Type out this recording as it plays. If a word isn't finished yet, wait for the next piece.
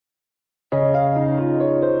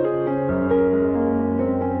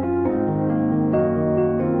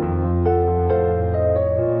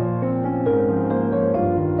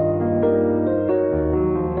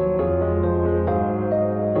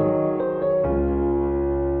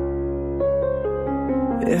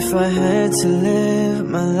If I had to live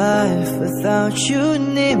my life without you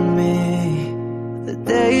near me, the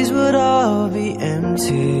days would all be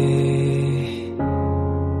empty.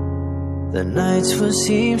 The nights would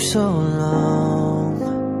seem so long.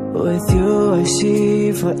 With you I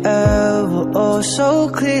see forever oh so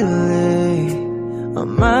clearly. I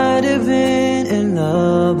might have been in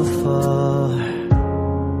love before,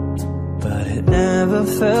 but it never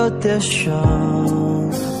felt this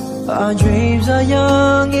strong. Our dreams are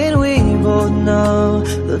young and we both know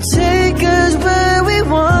they'll take us where we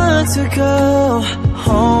want to go.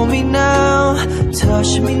 Hold me now,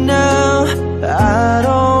 touch me now. I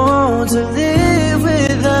don't want to live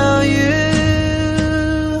without you.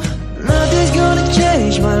 Nothing's gonna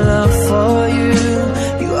change my love for you.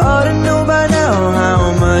 You ought to know by now how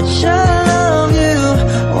much I love you.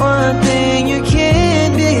 One thing you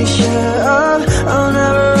can't be sure of, I'll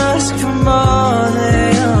never ask for more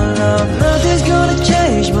than your love. Nothing's gonna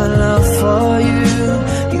change my love for you.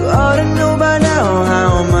 You ought to know by now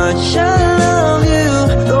how much I love you.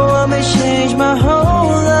 Though I may change my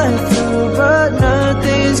whole life through, but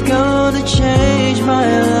nothing's gonna change my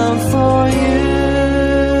love for you.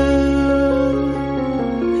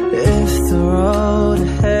 If the road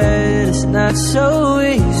ahead is not so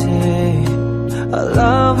easy, our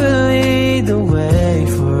love will lead the way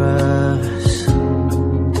for us.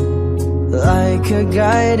 Like a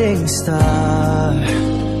guiding star,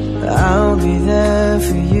 I'll be there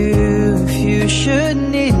for you if you should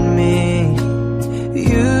need me.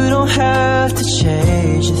 You don't have to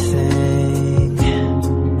change a thing.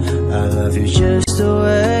 I love you just the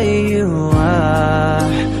way you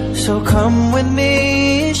are. So come with me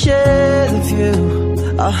and share the view.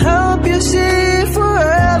 I'll help you see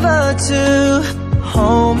forever too.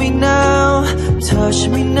 Hold me now, touch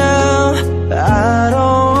me now. I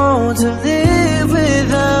don't want to live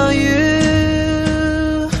without you.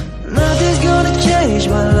 Nothing's gonna change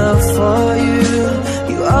my love for you.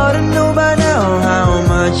 You ought to know by now how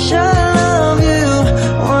much I love you.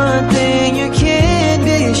 One thing you can't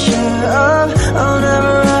be sure of, I'll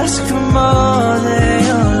never ask for more than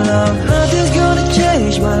your love. Nothing's gonna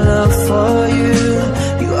change my love for you.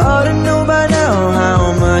 You ought to know by now how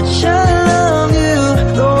much I love you.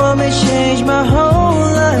 Though I may change my whole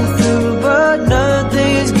life through, but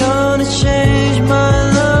nothing's gonna change my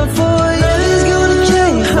love for you. Nothing's gonna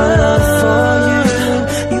change my love for you.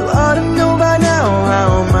 You ought to know by now how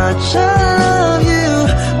much I love you.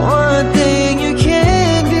 One thing you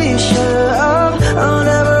can't be sure of, I'll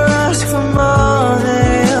never ask for more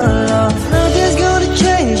than your love. Nothing's gonna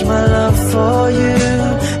change my love for you.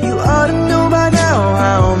 You ought to know by now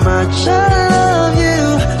how much I love you.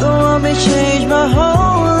 Though I may change my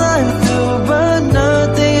whole life through, but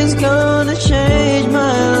nothing's gonna change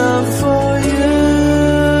my love for you.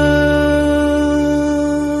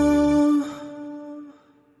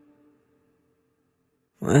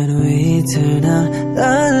 When we turn out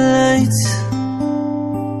the lights,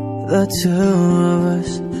 the two of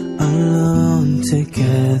us alone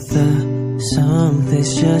together,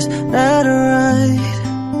 something's just not right.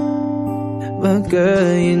 But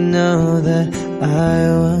girl, you know that I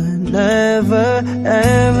would never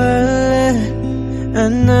ever let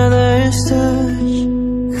another touch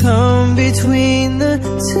come between the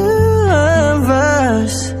two of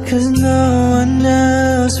us. 'Cause no one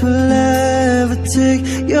else will ever take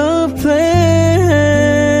your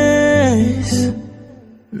place.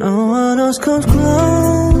 No one else comes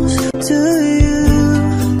close to you.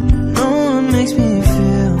 No one makes me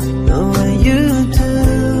feel the way you do.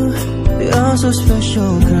 You're so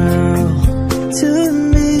special, girl, to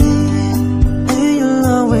me. And you'll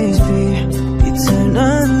always be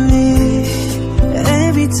eternally.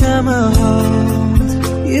 Every time I hold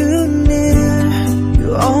you near, you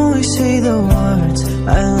always say the words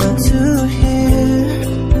I love to hear.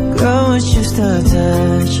 Girl, it's just a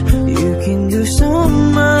touch. You can do so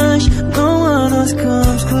much. No one else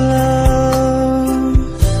comes close.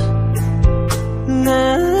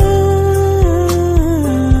 Now,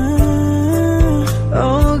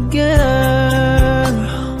 oh girl.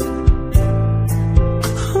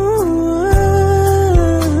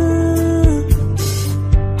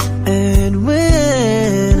 And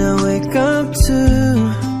when I wake up to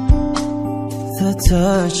the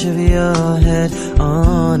touch of your head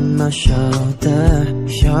on my shoulder,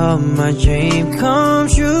 you're my dream come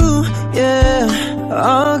true, yeah.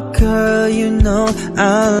 Oh girl, you know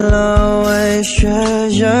I'll always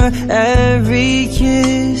treasure every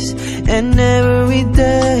kiss and every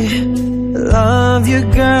day. Love you,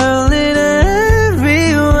 girl, in every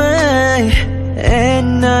way.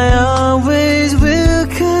 And I always will,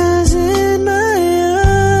 'cause in my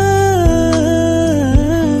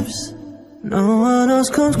eyes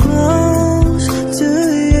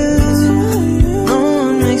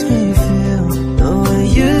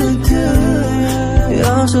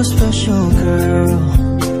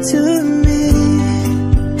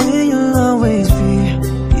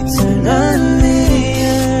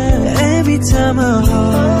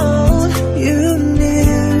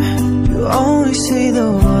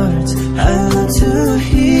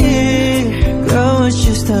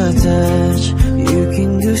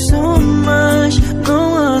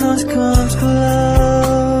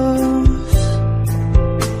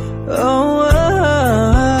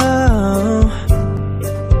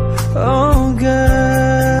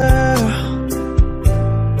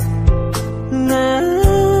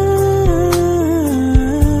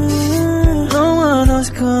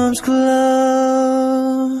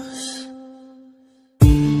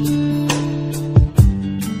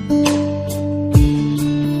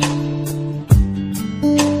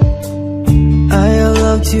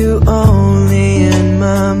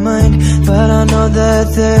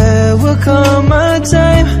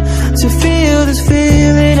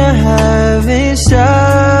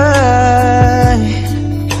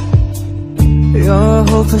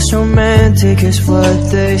romantic is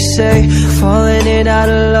what they say. Falling in out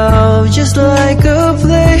of love just like a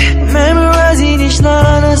play. Memorizing each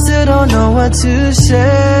line, I still don't know what to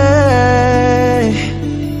say.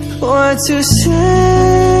 What to say.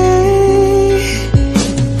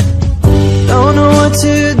 Don't know what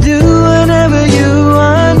to do whenever you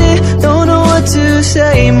want it. Don't know what to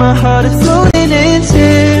say, my heart is floating in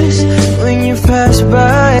tears. When you pass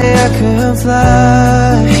by, I could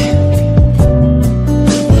fly.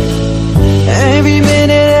 Every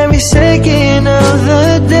minute, every second of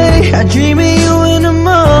the day, I dream of you in a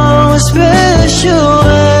more special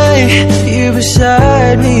way. You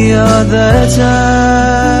beside me all the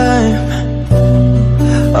time.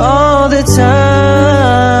 All the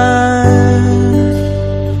time.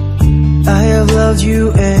 I have loved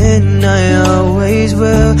you and I always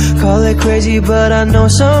will. Call it crazy, but I know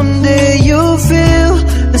someday you'll feel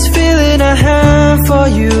this feeling I have for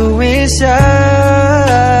you inside.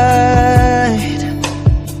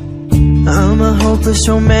 I'm a hopeless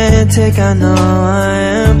romantic, I know I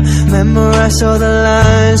am. Memorized all the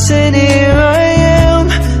lines and here I am.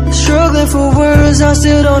 Struggling for words, I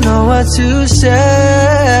still don't know what to say.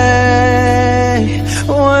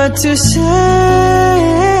 What to say.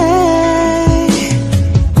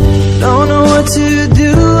 Don't know what to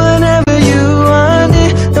do whenever you want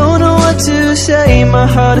it. Don't know what to say, my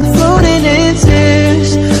heart is floating in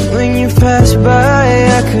tears. When you pass by,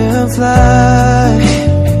 I could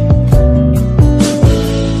fly.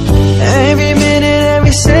 Every minute,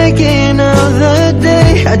 every second of the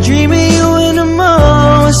day, I dream of you in a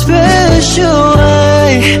more special way.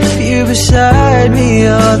 You beside me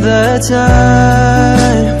all the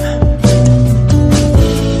time.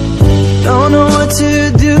 Don't know what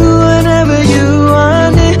to do whenever you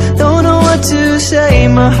want it. Don't know what to say,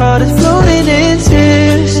 my heart is floating in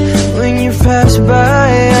tears. When you pass by,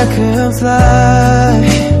 I could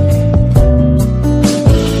fly.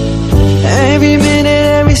 Every minute,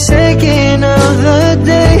 every second of the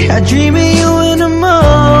day, I dream of you in a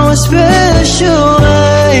more special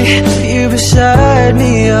way. You beside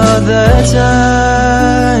me all the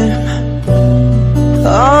time.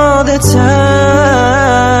 All the time.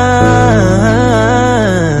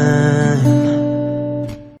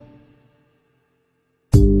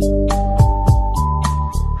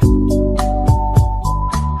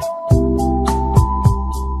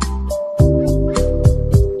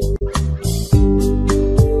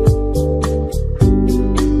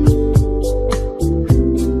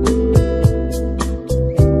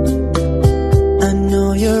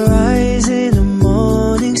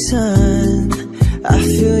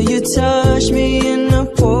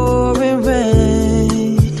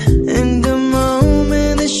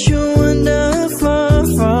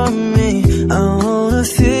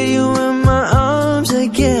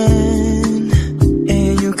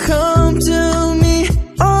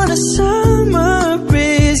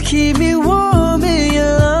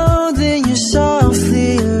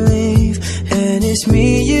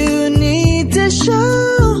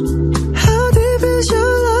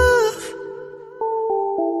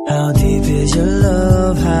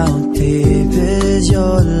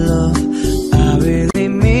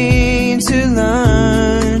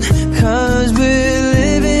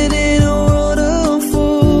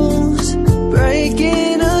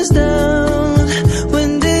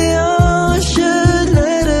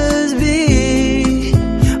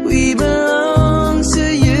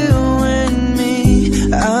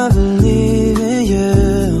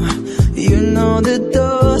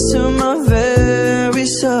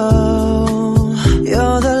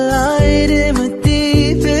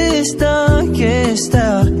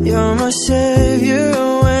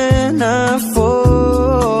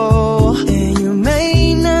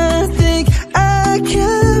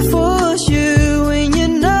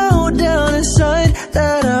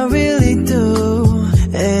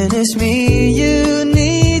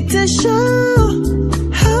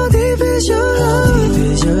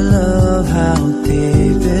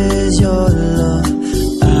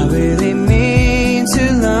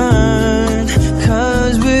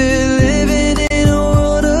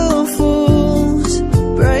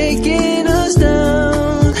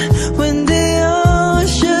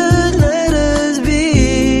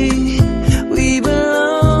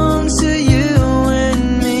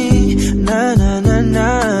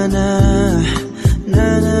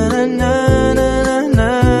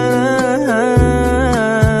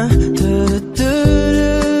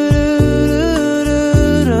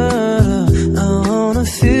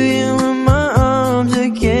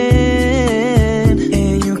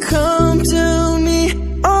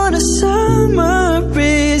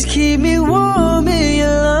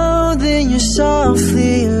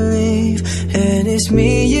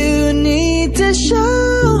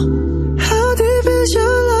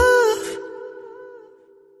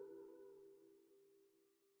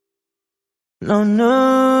 No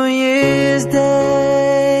New Year's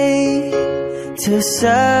Day to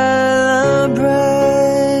celebrate.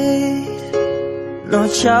 No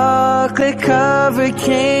chocolate-covered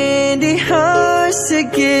candy hearts to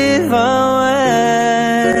give away.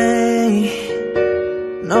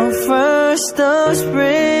 No first of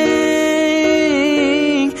spring,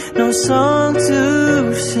 no song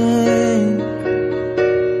to sing.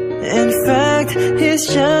 In fact, it's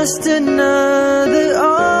just another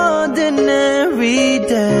ordinary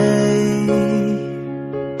day.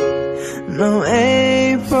 No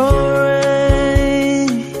April rain,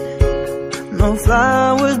 no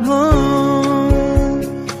flowers bloom,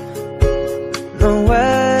 no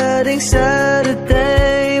wedding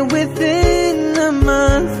Saturday within the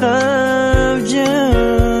month of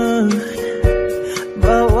June.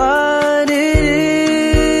 But what it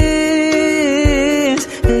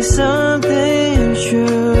is something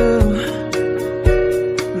true,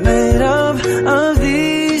 made up of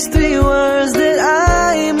these three words that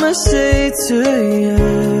I must say to you.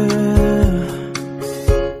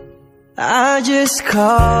 I just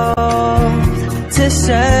called to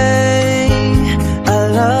say I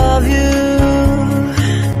love you.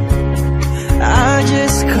 I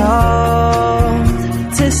just called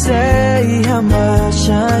to say how much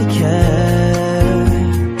I care.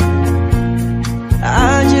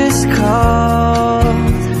 I just called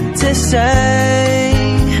to say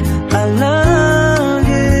I love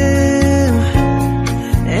you,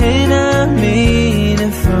 and I mean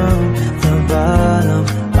it from the bottom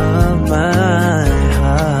of my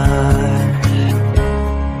heart.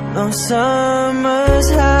 No summer's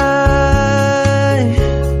high,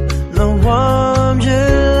 no warm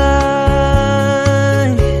July,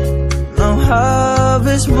 no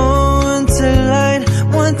harvest moon to light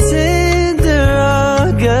one tender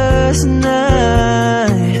August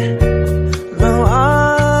night. No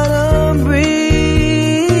autumn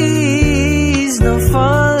breeze, no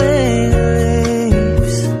falling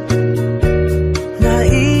leaves, not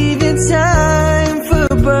even time for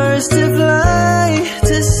birds to fly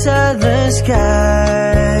to southern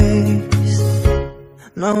skies.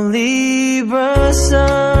 No Libra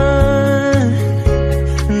sun,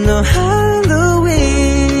 no Halloween,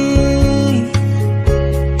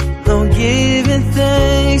 no giving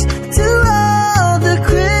thanks to all the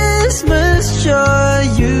Christmas joy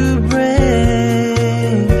you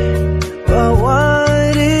bring. But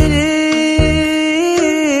what it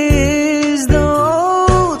is, the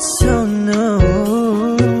old so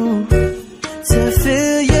new, to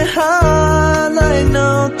fill your heart like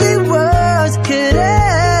nothing words could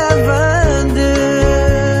ever do.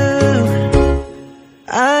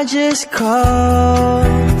 I just called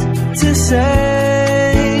to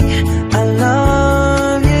say I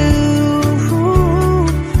love you.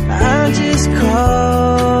 I just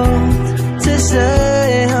called to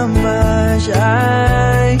say how much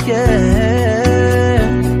I care.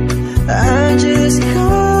 I just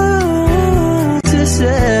called to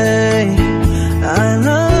say I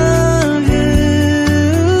love you,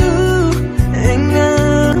 and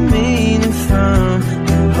I mean it from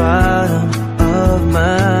the bottom of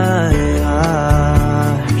my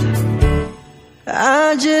heart.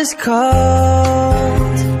 I just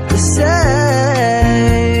called to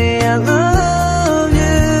say I love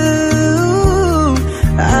you.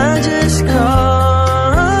 I just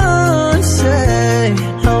called to say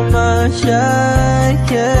how much I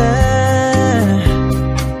care.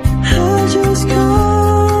 I just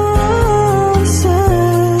called to say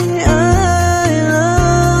I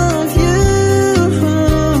love you,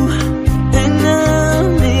 and I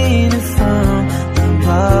mean it from the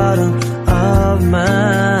bottom of my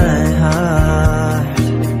heart.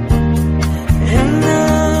 And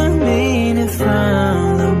I mean it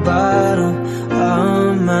from the bottom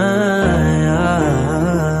of my heart.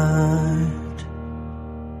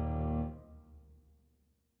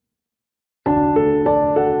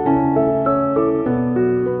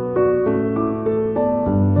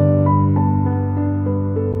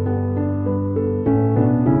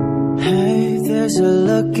 Hey, there's a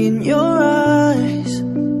look in your eyes,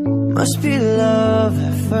 must be love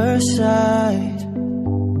at first sight.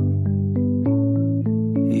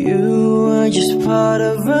 You were just part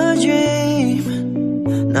of a dream,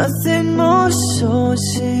 nothing more, so it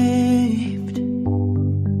seemed.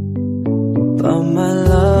 But my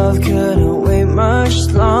love couldn't wait much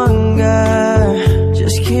longer.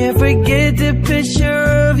 Just can't forget the picture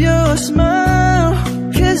of your smile,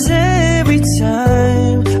 'cause every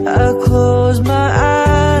time I close my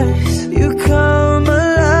eyes, you come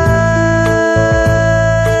alive.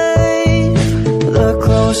 The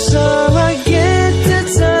closer I get to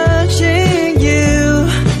touching you,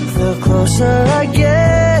 the closer closer I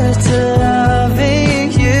get to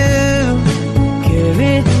loving you. Give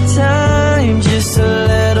it time, just a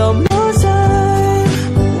little more time.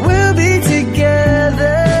 We'll be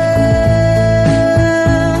together.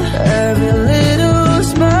 Every little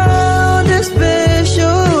smile, the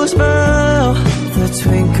special smile, the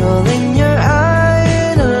twinkle in your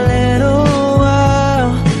eye in a little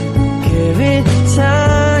while. Give it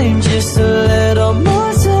time, just a little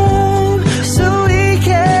more time, so we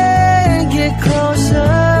can get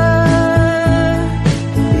closer.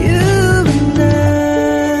 You and I.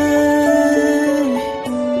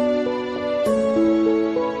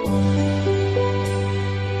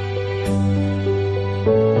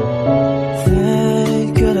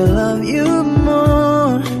 Then could I love you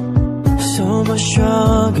more, so much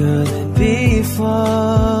stronger than before?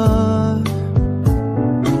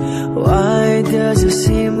 Why does it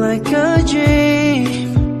seem like a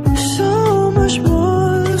dream? So much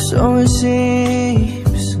more, so it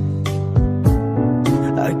seems.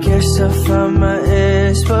 I guess I found my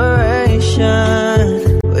inspiration.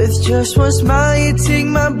 With just one smile you take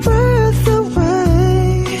my breath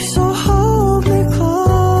away. So hold me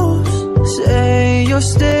close, say you'll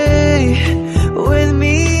stay with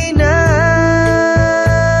me now.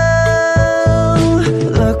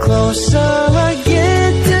 The closer I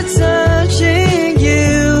get to touching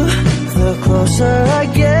you, the closer I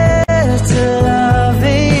get to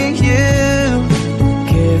loving you.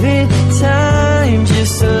 Give it time,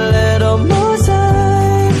 just a little more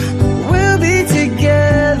time. We'll be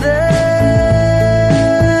together.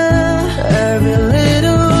 Every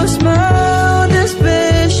little smile, the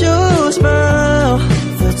special smile,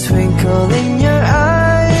 the twinkle in your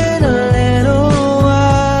eye in a little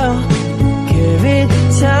while. Give it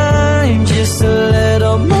time, just a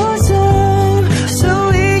little more time, so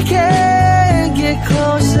we can get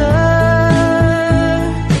closer.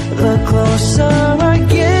 The closer I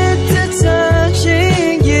get to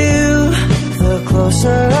touching you, the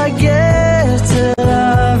closer I get to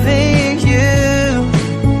loving you.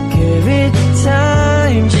 Give it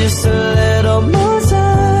time, just a little more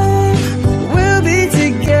time. We'll be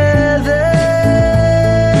together.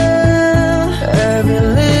 Every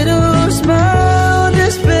little smile, the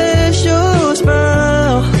special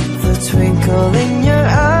smile, the twinkle in your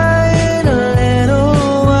eye in a little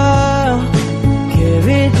while. Give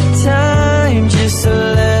it time, just a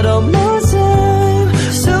little more time,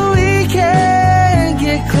 so we can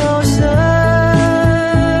get closer.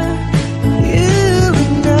 You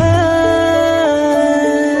and I.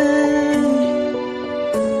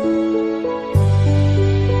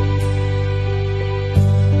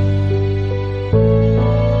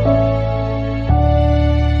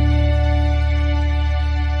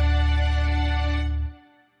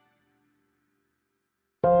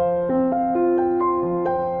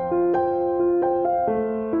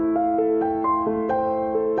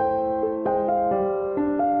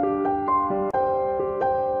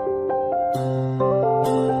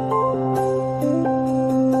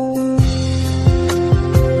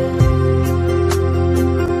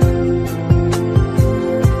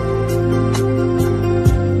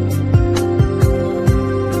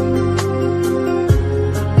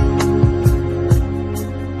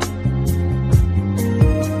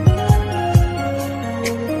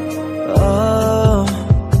 Oh,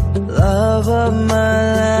 love of my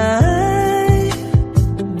life,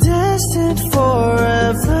 destined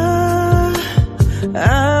forever.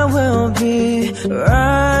 I will be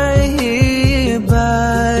right here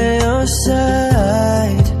by your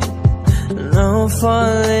side. No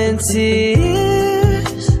falling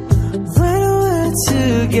tears when we're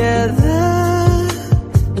together.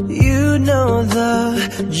 You know the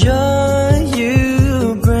joy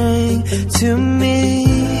you bring to me.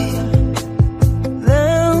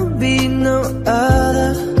 There'll be no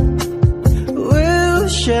other. We'll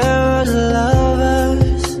share as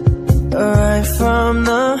lovers, right from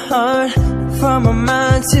the heart, from my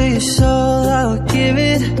mind to your soul. I'll give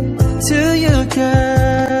it to you,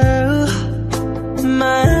 girl.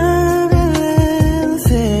 My every little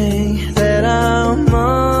thing that I'm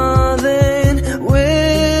more than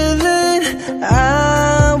willing,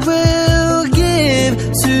 I will give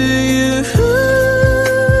to you.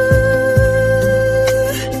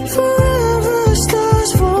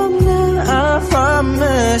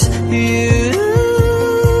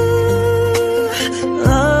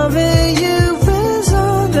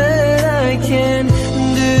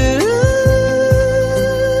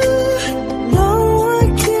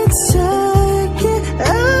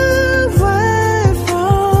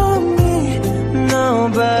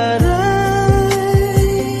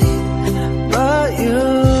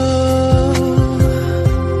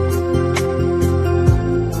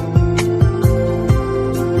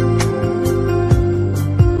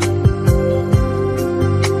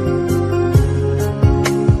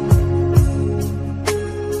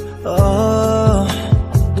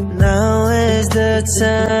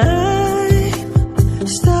 time,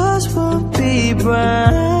 stars will be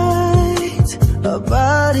bright. Our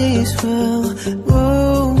bodies will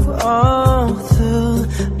move all through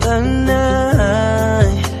the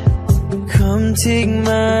night. Come take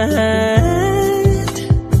my hand,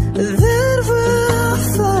 then we'll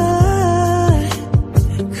fly.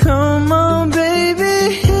 Come on, baby,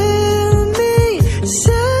 hear me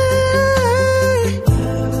say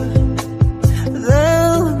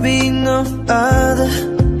there'll be no other.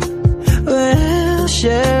 We'll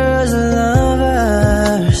share as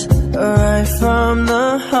lovers, right from the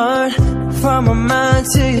heart, from my mind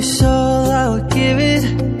to your soul. I will give it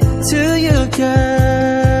to you,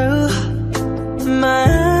 girl. My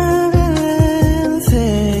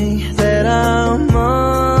everything, that I'm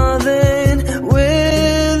more than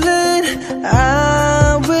willing, I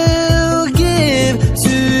will give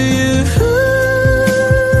to you.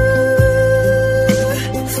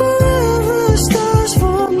 Forever stars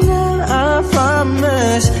from now, I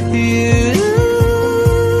promise you.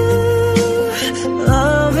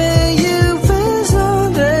 Loving you is all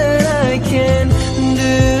that I can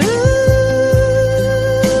do.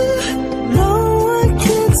 No one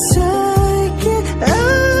can take it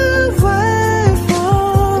away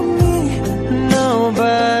from me.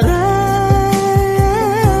 Nobody.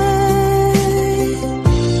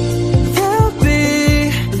 There'll be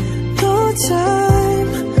no time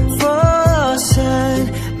for saying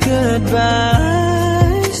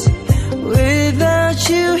goodbyes without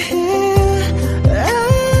you here. I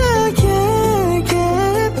can't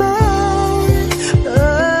get by.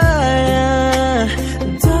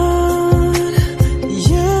 Don't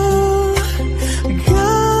you go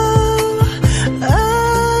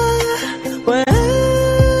away.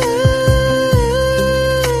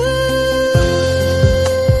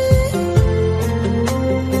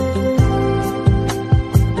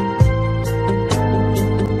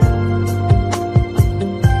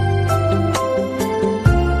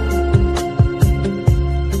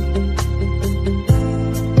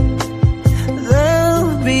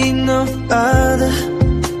 There'll be no other.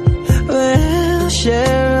 We'll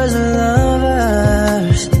share as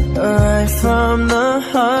lovers, right from the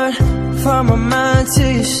heart, from my mind to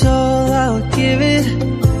your soul. I will give it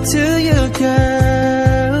to you,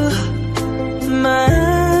 girl. My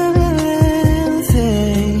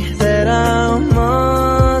everything, that I'm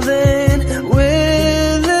more than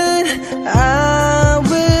willing, I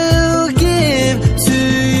will give to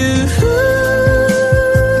you.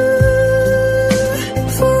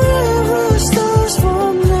 Forever stars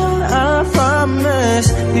from now, I promise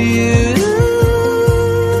you.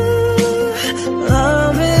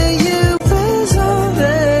 Loving you is all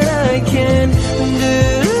that I can do.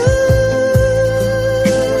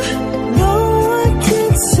 No one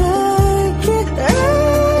can take it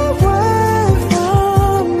away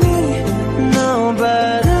from me.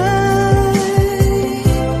 Nobody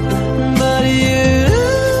but you.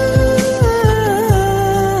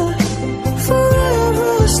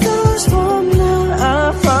 Forever stars from now,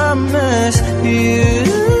 I promise you.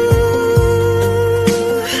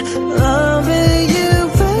 Loving you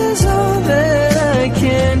is all that I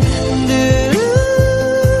can do.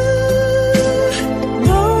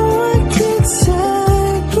 No one can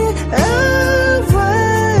take it away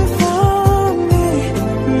from me.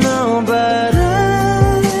 Nobody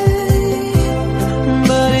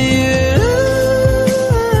but you.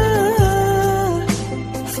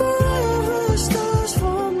 Forever stars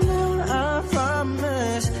from now, I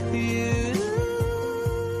promise you.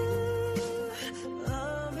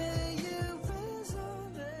 Loving you is all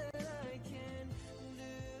that I can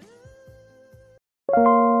do.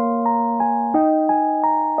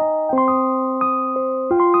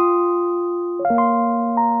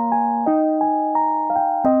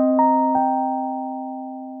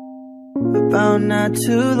 About not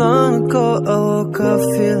too long ago, I woke up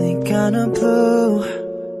feeling kinda blue.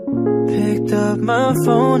 Picked up my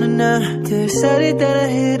phone and I decided that I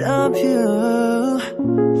hit up you.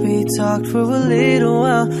 We talked for a little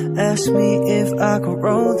while, asked me if I could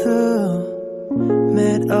roll through.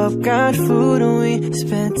 Met up, got food and we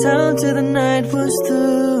spent time till the night was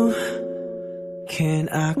through. Can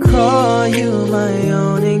I call you my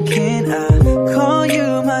own, and can I call you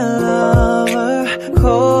my lover?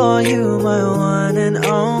 Call you my one and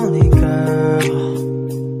only girl.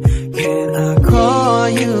 Can I call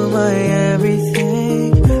you my everything?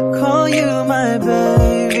 Call you my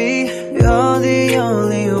baby? You're the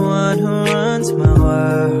only one who runs my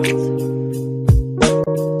world.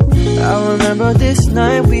 I remember this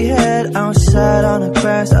night we had outside on the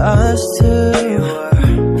grass, us two.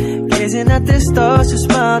 Gazing at the stars, you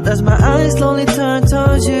smiled as my eyes slowly turned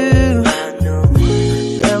towards you.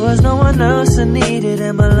 was no one else I needed,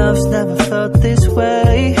 and my love's never felt this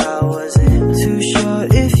way. I wasn't too sure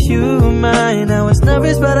if you were mine. I was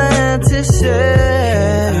nervous, but I had to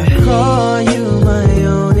say, can I call you my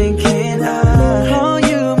own, and can I call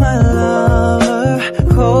you my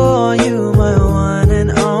lover? Call you my one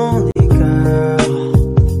and only girl.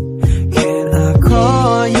 Can I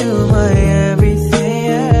call you my everything?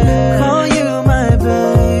 Yeah. Call you my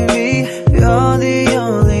baby. You're the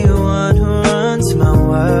only one who runs my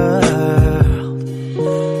world.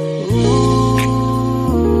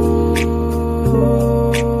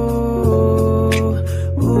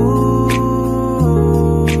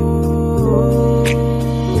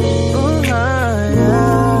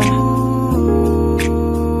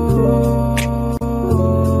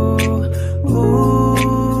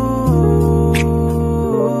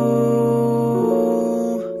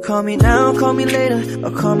 Call me now, call me later,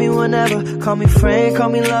 or call me whenever. Call me friend, call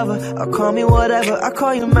me lover, or call me whatever. I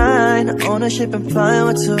call you mine, ownership implying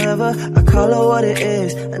whatsoever. I call it what it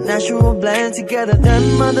is, a natural blend together.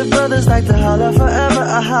 Them other brothers like to holler forever.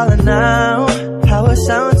 I holler now, how it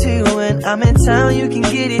sound to you when I'm in town. You can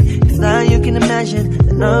get it, if not you can imagine.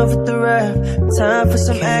 Enough with the rap, time for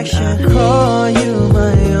some action. Can I call you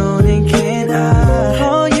my own, and can I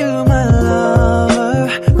call you my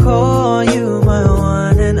lover? Call you my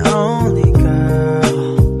one and only girl.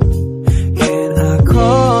 Can I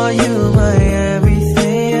call you my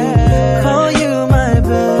everything? Yeah. Call you my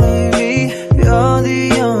baby. You're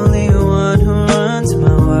the only one who runs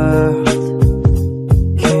my world.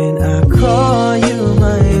 Can I call you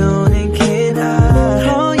my own, and can I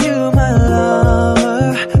call you my lover?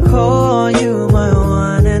 Call you my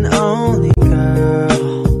one and only girl.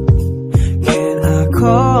 Can I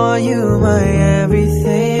call you my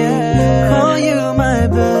everything? Yeah. Call you my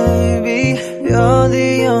baby. You're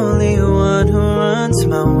the only one who runs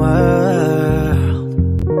my world.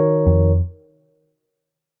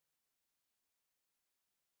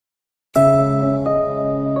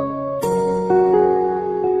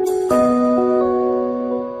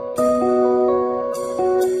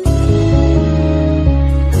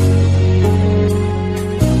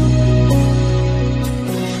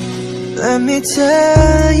 Let me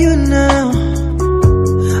tell you now,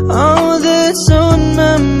 all that's on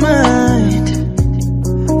my mind.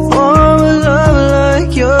 For a love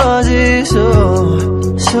like yours is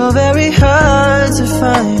so very hard to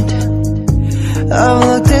find. I've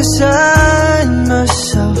looked inside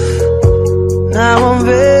myself, now I'm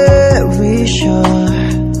very sure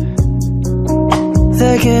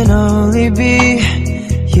there can only be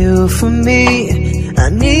you for me. I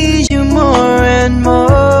need you more and more.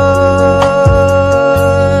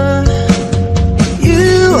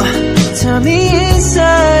 You turned me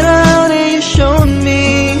inside out, and you showed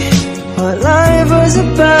me what life was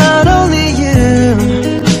about. Only you,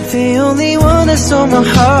 the only one that stole my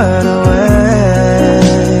heart away.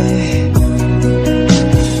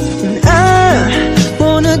 And I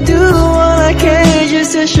wanna do all I can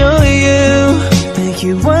just to show you, make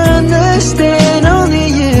you understand. Only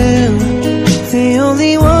you, the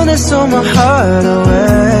only one that stole my heart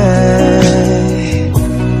away.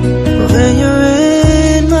 When you're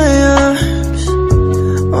in my arms,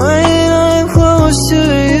 when I'm close to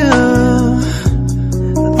you,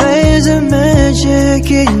 there's a magic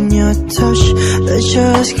in your touch that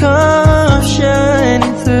just comes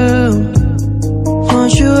shining through.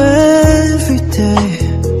 Want you every day,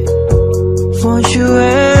 want you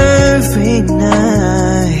every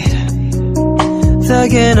night. There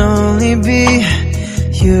can only be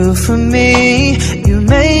you for me. You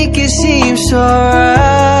make it seem so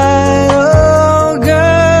right, oh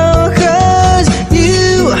girl. 'Cause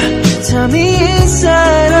you turned me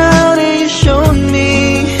inside out, and you showed me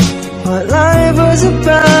what life was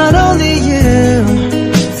about. Only you,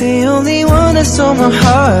 the only one that stole my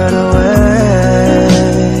heart away.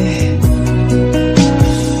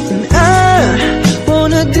 And I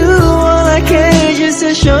wanna do all I can just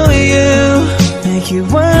to show you, make you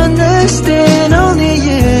understand. Only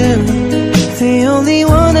you, the only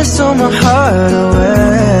one that stole my heart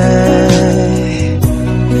away.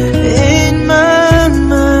 In my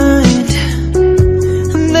mind,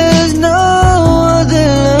 there's no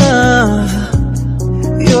other love.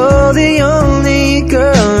 You're the only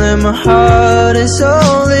girl, and my heart is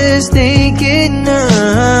always thinking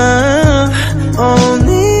of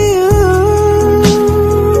only you.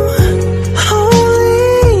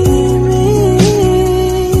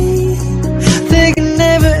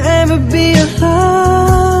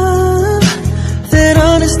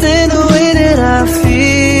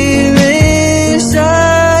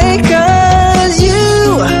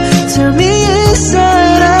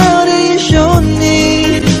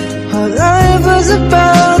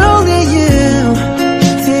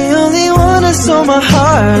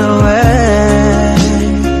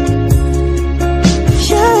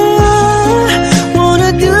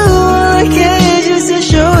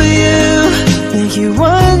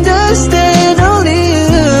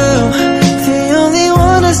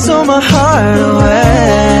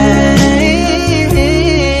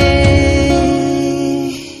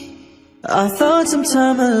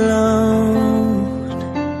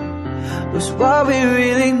 was what we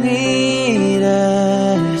really needed.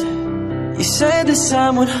 You said this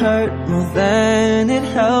time would hurt more than it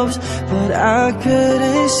helps, but I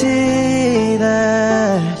couldn't see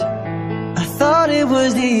that. I thought it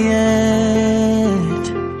was the end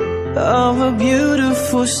of a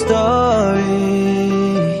beautiful story.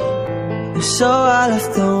 So I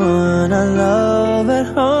left the one I love at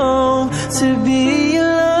home to be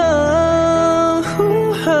alone.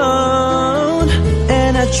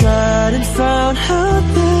 And I tried and found out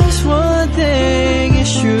this one thing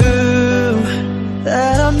is true,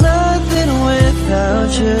 that I'm nothing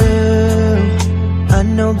without you. I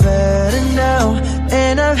know better now,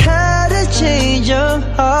 and I've had a change of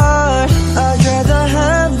heart. I'd rather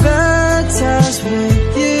have bad times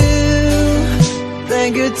with you than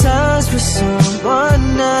good times with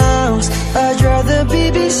someone else. I'd rather be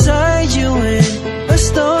beside you in a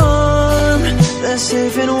storm than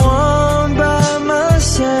safe and warm by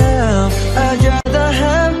myself. I'd rather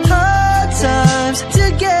have hard times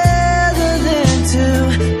together than to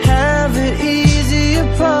have it easy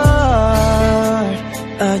apart.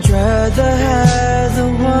 I'd rather have the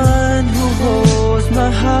one who holds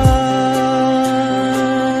my heart.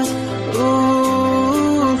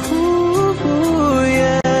 Ooh,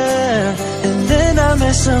 yeah. And then I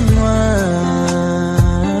met someone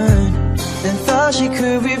and thought she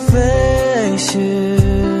could replace you.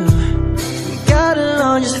 We got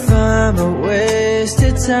along just fine, but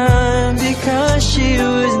wasted time because she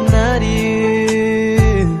was not you.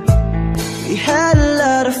 We had a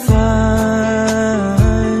lot of fun,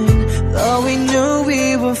 though we knew we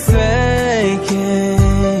were faking.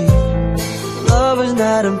 Love was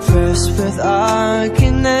not impressed with our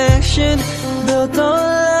connection, built on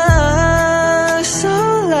lies.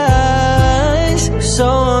 So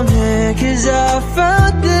I'm here 'cause I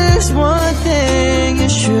found this one thing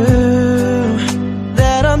is true,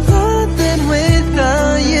 that I'm nothing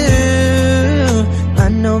without you. I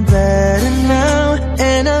know better now,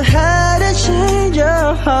 and I've had a change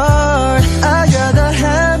of heart. I'd rather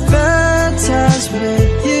have bad times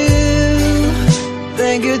with you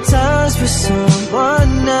than good times with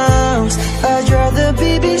someone else. I'd rather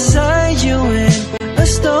be beside you in a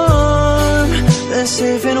storm than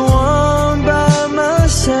safe and warm by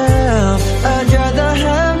myself. I'd rather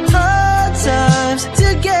have hard times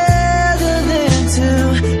together than to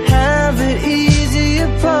have it easy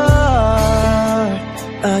apart.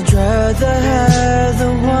 I'd rather have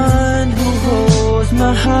the one who holds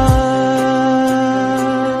my heart,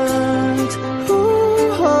 who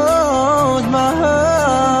holds my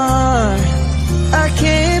heart. I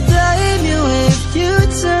can't blame you if you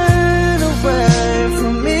turn away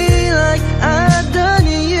from me like I've done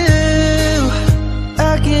to you.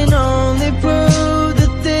 I can only prove the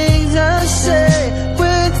things I say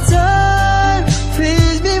with time.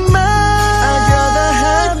 Please be mine. I'd rather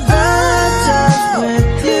have bad times with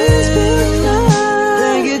you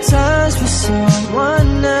than good times with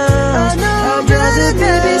someone else. I'd rather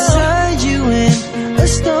be beside you in a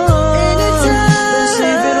storm than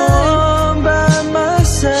safe and warm by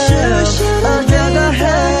myself. I'd rather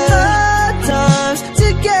have hard times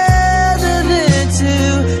together than to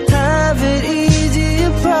have it easy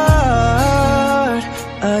apart.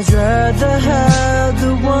 I'd rather have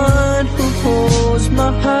the one who holds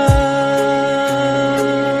my heart.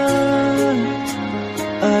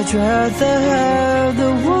 I'd rather have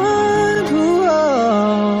the one who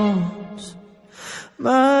holds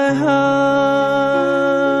my heart.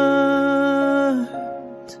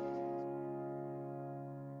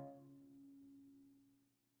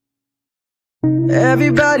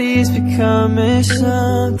 Everybody's becoming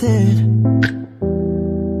something.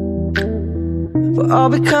 We're all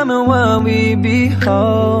becoming what we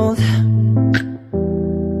behold.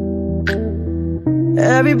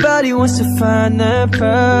 Everybody wants to find their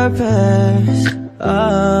purpose.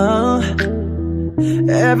 Oh,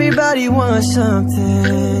 everybody wants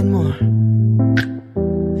something more.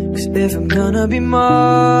 'Cause if I'm gonna be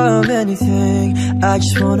more of anything, I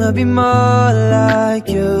just wanna be more like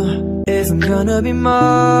you. If I'm gonna be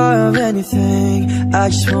more of anything, I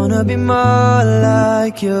just wanna be more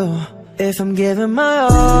like you. If I'm giving my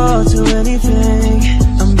all to anything,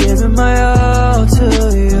 I'm giving my all to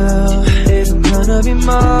you. If I'm gonna be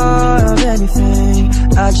more of anything,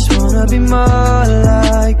 I just wanna be more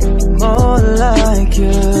like you.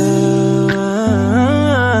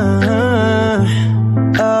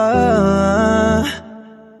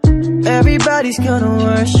 Everybody's gonna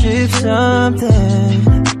worship something,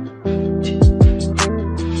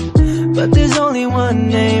 but there's only one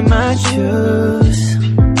name I choose.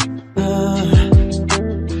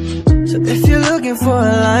 So if you're looking for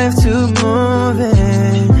a life to move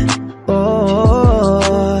in, oh,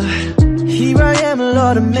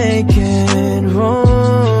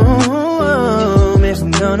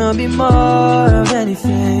 be more of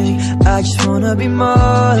anything, I just wanna be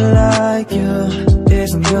more like you.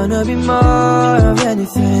 If I'm gonna be more of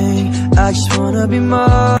anything, I just wanna be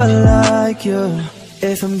more like you.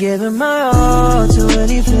 If I'm giving my all to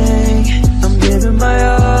anything, I'm giving my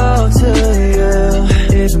all to you.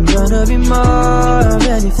 If I'm gonna be more of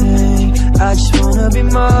anything, I just wanna be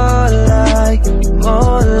more like you.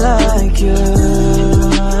 More like you.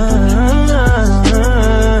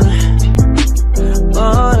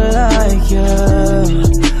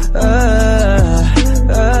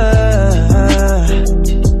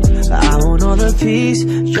 I want all the peace,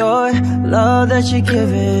 joy, love that you're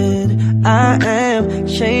giving. I am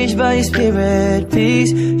changed by your spirit.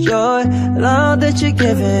 Peace, joy, love that you're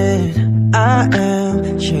giving. I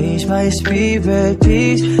am changed by your spirit.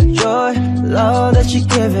 Peace, joy, love that you're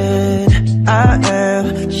giving. I am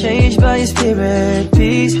changed by your spirit.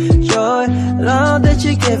 Peace, joy, love that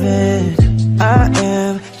you're giving. I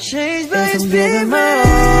am changed by your spirit. I'm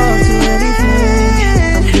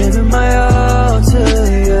giving my all to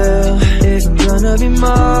you. If I'm gonna be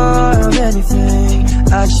more of anything,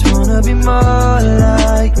 I just wanna be more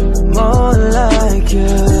like you. More like you.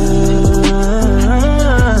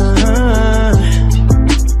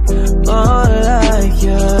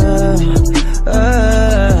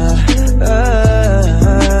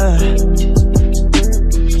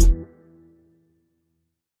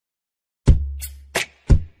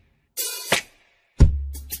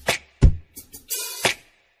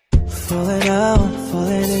 Falling out,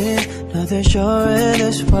 falling in, nothing sure in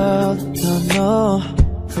this world, no.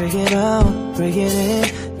 Breaking out, breaking in,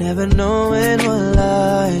 never knowing what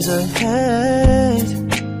lies ahead.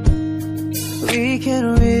 We can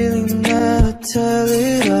really never tell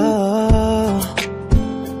it all,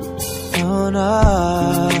 no.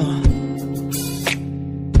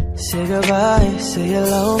 Say goodbye, say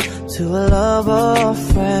hello to a lover or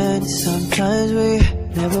friend. Sometimes we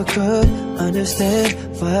never could understand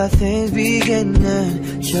why things begin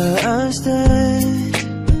and just end.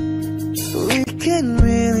 We can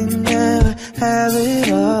really never have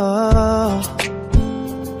it all,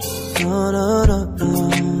 no.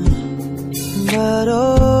 But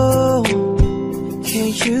oh,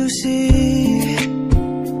 can't you see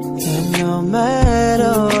that no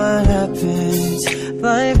matter what happens,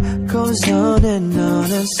 life goes on and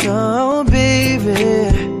on. And so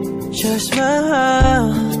baby, just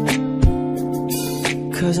smile,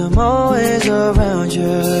 'cause I'm always around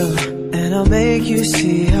you. And I'll make you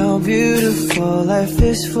see how beautiful life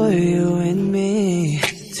is for you and me.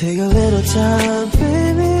 Take a little time,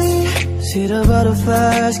 baby, see the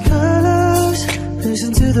butterflies, colors,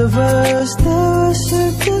 listen to the verse that was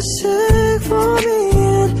sent to sing for me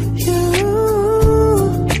and you.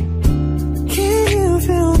 Can you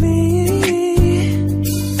feel me?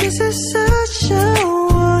 This is such a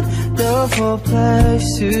wonderful place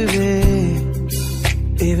to be.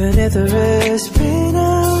 Even if there is pain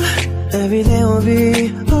now, everything will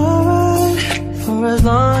be alright. For as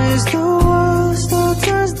long as the world still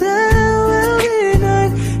turns, there will be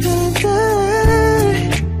night and day.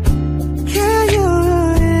 Can you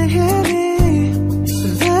really hear me?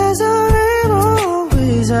 There's a rainbow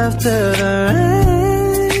always after the rain.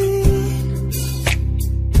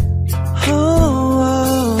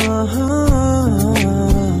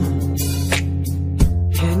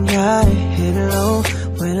 And I hit it low.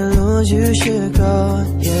 When I lose, you should go,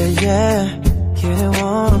 yeah. Getting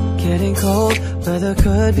warm, getting cold, weather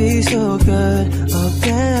could be so good or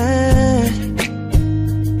bad.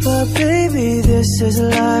 But baby, this is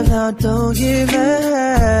life, now don't get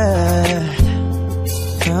mad.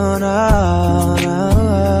 No.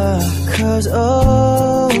 'Cause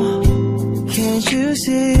oh, can't you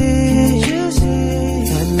see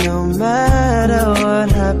that no matter what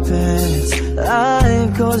happens,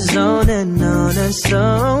 life goes on and on. And so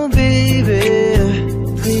baby,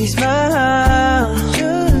 please smile,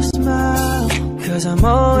 just smile, 'cause I'm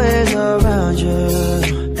always around you.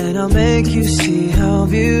 And I'll make you see how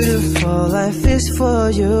beautiful life is for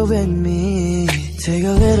you and me. Take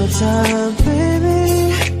a little time, baby,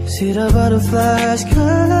 see the butterflies,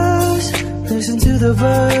 colors, listen to the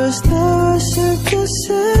birds that were sent to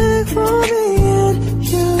sing for me and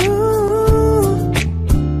you.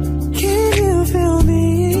 Can you feel me?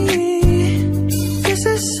 This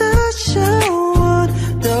is such a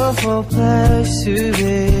wonderful place to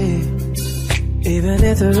be. Even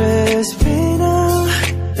if there is pain now,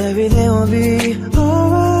 everything will be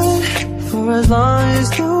alright. For as long as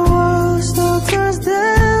the world still turns,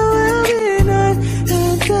 there will be night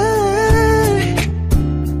and day.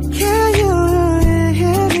 Can you really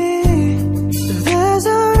hear me? There's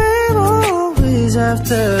a rainbow always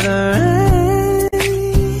after the rain.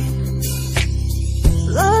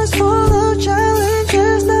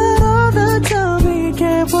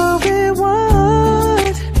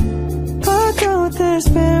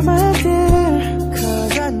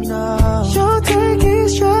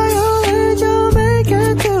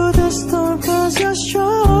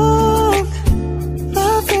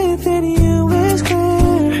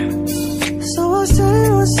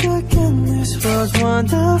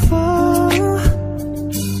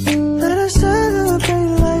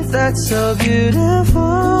 so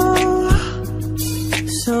beautiful,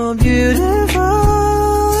 so beautiful.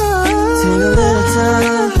 Take a little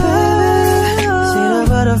time, baby, see the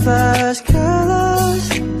butterflies, colors.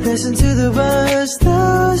 Listen to the birds,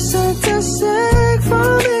 those sent to sing for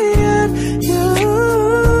me and you.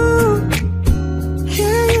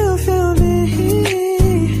 Can you feel me?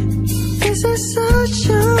 This is such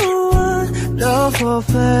a wonderful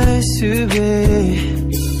place to be.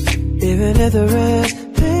 Even if there is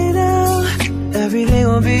pain now, everything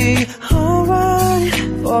will be alright.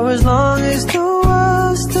 For as long as the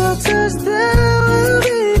world still turns, there will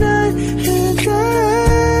be night and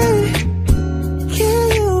day. Can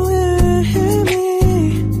you hear me?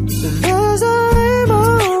 There's a rainbow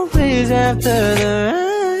always after the rain.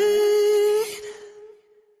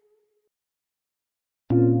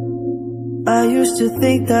 I used to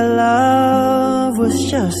think that love was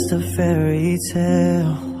just a fairy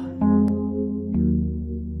tale,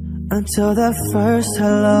 until that first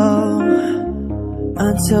hello,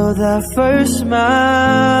 until that first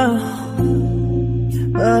smile.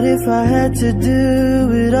 But if I had to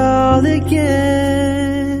do it all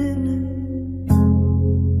again,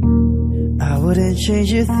 I wouldn't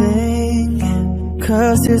change a thing,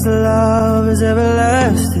 'cause this love is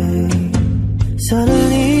everlasting.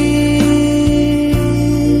 Suddenly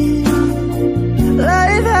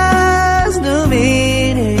life has no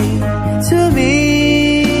meaning to me.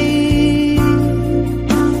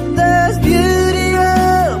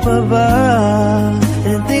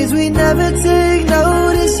 And things we never take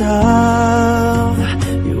notice of.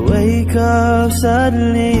 You wake up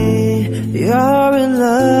suddenly, you're in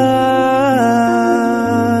love.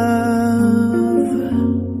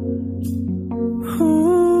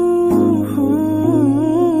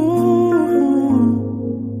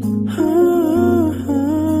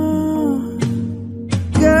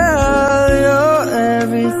 Girl, you're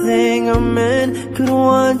everything a man could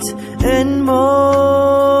want and more.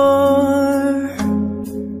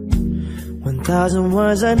 1,000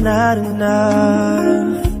 words are not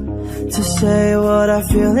enough to say what I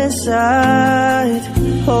feel inside.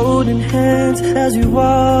 Holding hands as we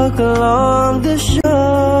walk along the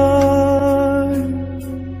shore.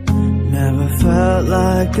 Never felt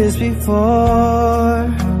like this before.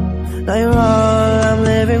 Now you're all I'm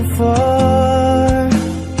living for.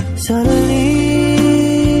 Suddenly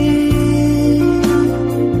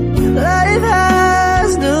life has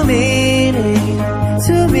no meaning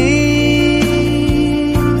to me.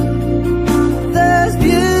 There's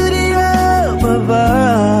beauty up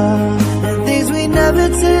above, and things we never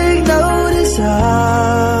take notice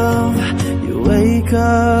of. You wake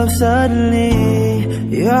up suddenly,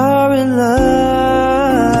 you're in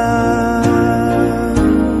love.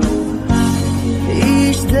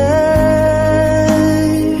 Each day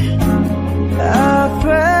I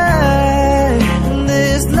pray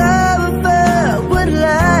this love affair would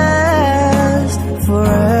last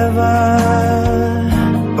forever.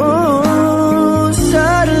 Oh,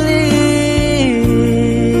 suddenly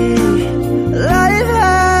life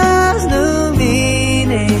has no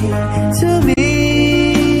meaning to me.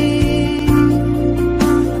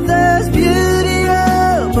 There's beauty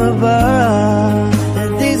up above,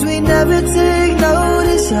 and things we never take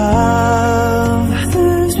notice of.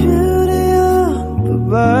 There's beauty up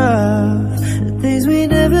above, and things we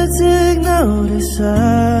never take notice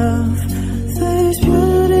of. There's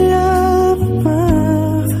beauty up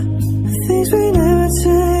above, and things we never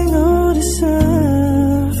take notice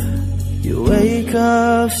of. You wake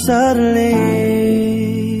up suddenly,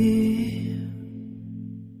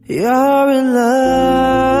 you're in love.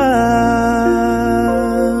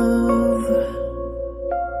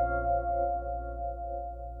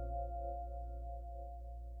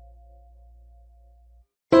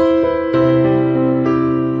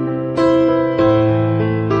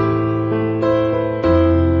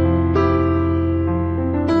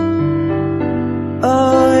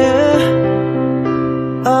 Oh yeah,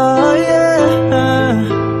 oh yeah.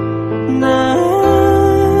 Nah.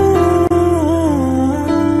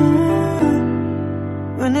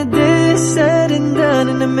 When the day is said and done,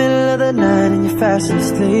 in the middle of the night and you're fast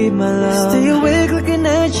asleep, my love, stay awake looking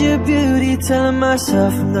at your beauty, telling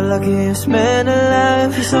myself I'm the luckiest man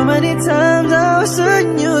alive. So many times I was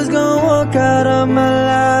certain you was gonna walk out of my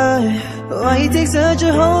life. Why you take such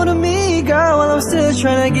a hold of me, girl, while I'm still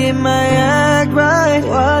trying to get my act right?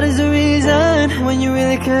 What is the reason when you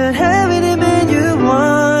really could have any man you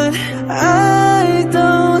want? I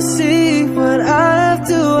don't see what I have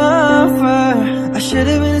to offer. I should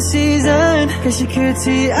have been a season, 'cause you could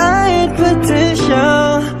see I had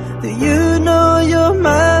potential. Do you know you're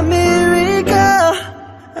my miracle?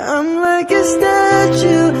 I'm like a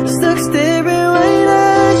statue stuck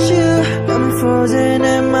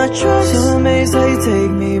tracks. So amazed how you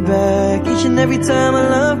take me back each and every time my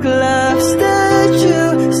love collapsed. At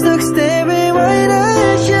you, stuck staring right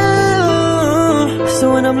at you.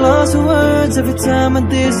 So when I'm lost for words every time I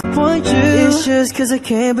disappoint you, it's just cause I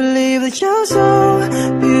can't believe that you're so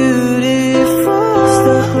beautiful.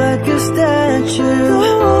 Stuck like a statue,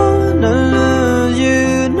 don't wanna lose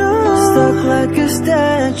you, no. Stuck like a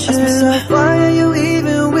statue. Ask myself, why are you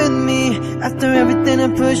even with me after everything I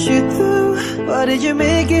put you through? Why did you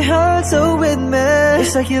make it hard so with me?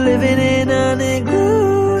 It's like you're living in an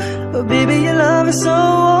igloo. But baby, your love is so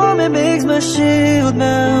warm, it makes my shield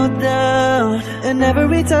melt down. And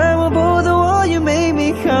every time we're both the wall, you make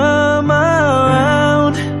me come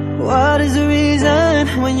around. What is the reason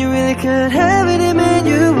when you really could have any man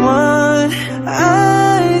you want?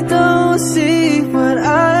 I don't see what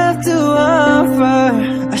I have to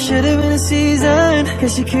offer. I should have been a season,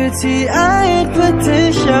 cause you could see I had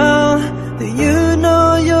potential. Do you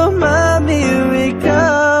know you're my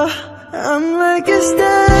miracle? I'm like a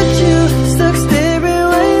statue, stuck staring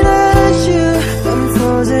right at you. I'm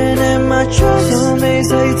frozen in my tracks. So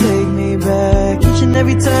amazed how you take me back each and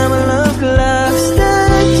every time my love collapsed.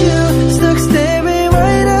 At you, stuck staring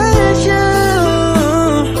right at you.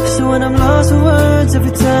 So when I'm lost for words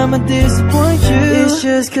every time I disappoint you, it's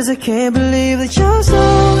just cause I can't believe that you're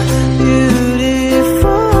so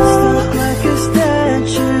beautiful. Stuck like a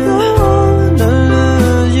statue, don't wanna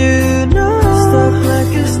lose you, no. Stuck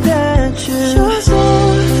like a statue, you're so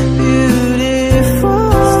beautiful.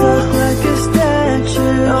 Stuck like a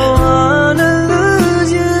statue, don't wanna lose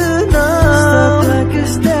you, no. Stuck like a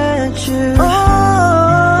statue, oh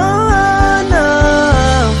no.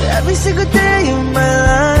 Every single day of my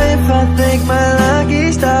life I thank my lucky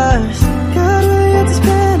stars. God, I have to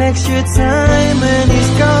spend extra time when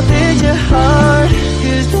these girls did your heart.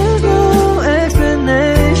 Cause there's no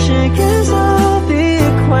explanation, can solve the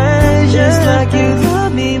equation. Just like you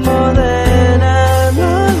love me more than I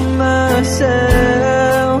love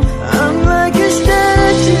myself. I'm like a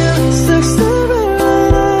statue, stuck staring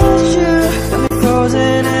right at you. Got me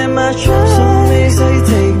frozen in my tracks. So amazed how you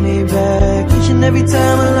take me back each and every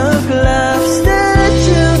time my love collapsed. At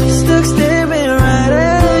you, stuck staring right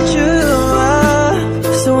at you.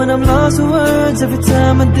 So when I'm lost for words every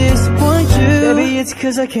time I disappoint you, baby, it's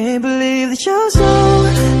cause I can't believe that you're so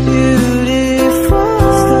beautiful.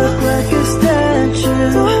 Stuck like a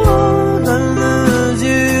statue, don't wanna lose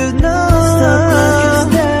you, no. Stuck like a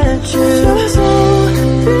statue, you're so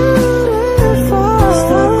beautiful.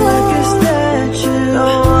 Stuck like a statue,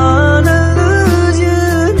 don't wanna lose you,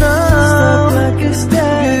 no. Stuck like a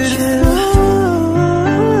statue.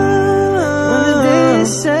 When the day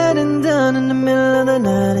is said and done in the middle of the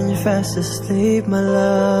night and you're fast asleep, my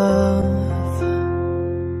love,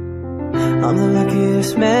 I'm the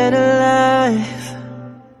luckiest man alive.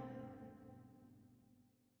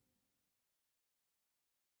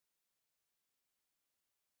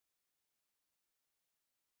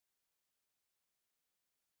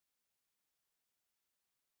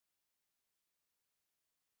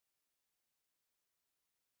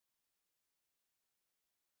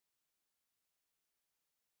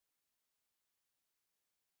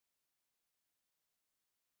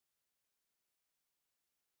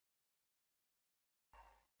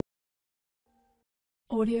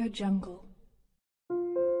 Audio Jungle.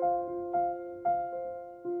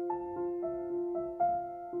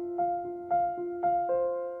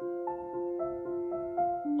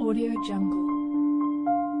 Audio Jungle.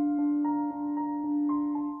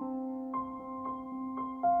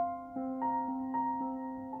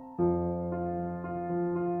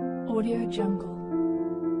 Audio Jungle.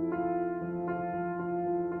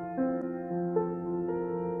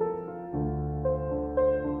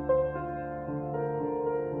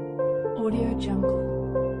 Audio Jungle.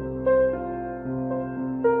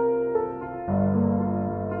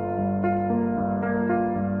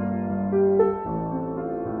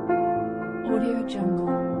 Audio Jungle.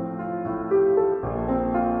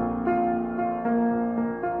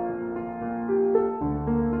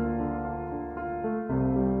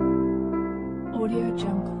 Audio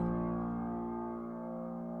Jungle.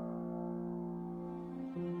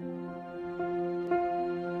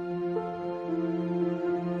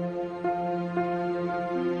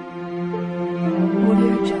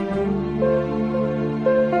 Audio Jungle.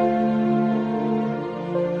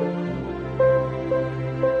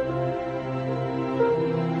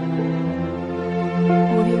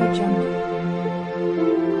 Audio Jungle.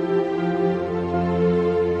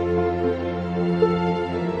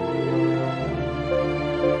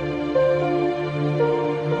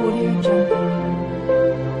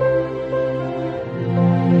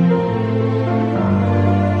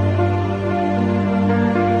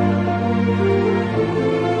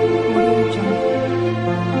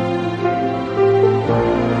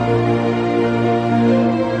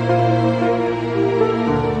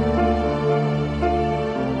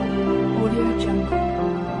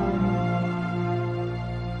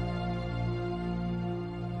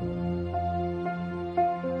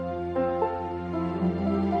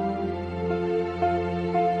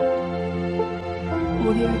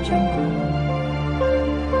 Audio Jungle.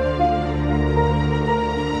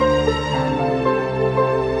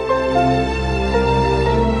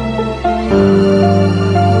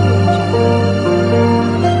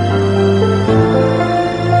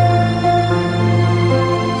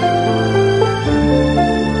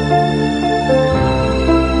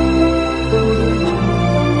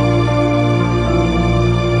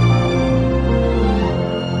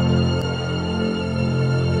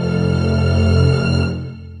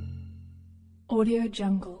 Audio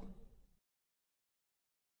Jungle.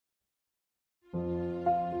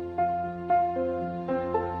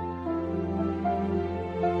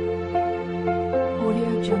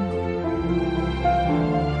 Audio Jungle.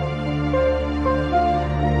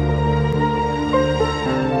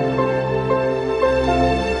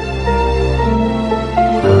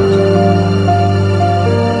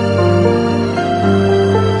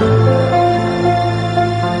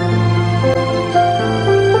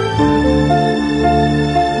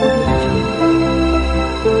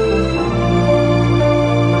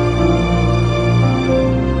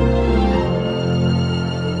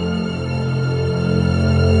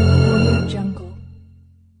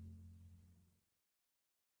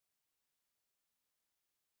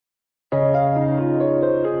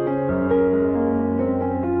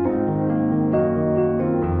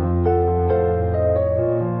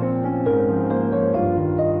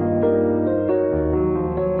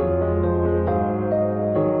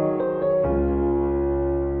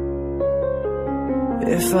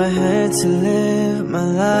 If I had to live my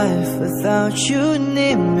life without you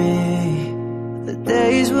near me, the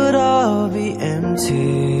days would all be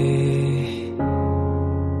empty.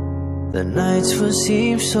 The nights would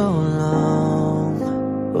seem so long.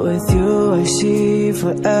 With you I see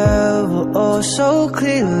forever oh so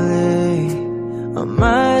clearly. I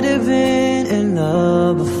might have been in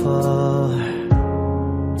love before,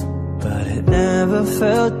 but it never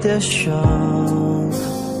felt this strong.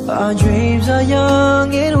 Our dreams are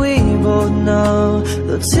young and we both know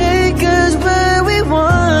they'll take us where we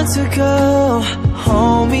want to go.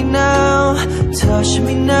 Hold me now, touch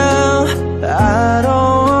me now. I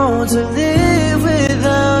don't want to live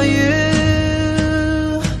without you.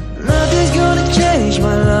 Nothing's gonna change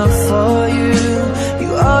my love for you. You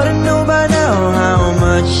ought to know by now how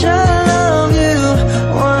much I love you.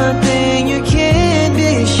 One thing you can't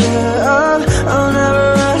be sure of, I'll never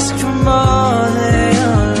ask for more than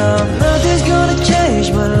your love. Nothing's gonna change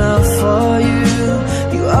my love for you.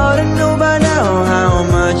 You ought to know by now how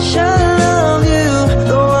much I love you.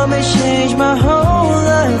 Though I may change my whole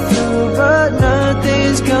life through, but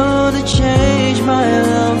nothing's gonna change my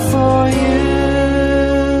love for you.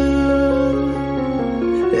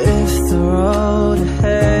 If the road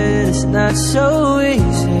ahead is not so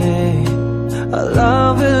easy, our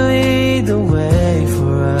love will lead the way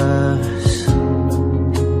for us.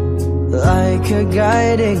 Like a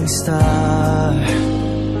guiding star,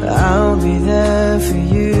 I'll be there for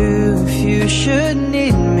you if you should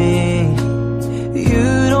need me.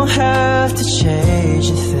 You don't have to change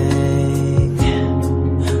a thing.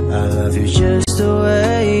 I love you just the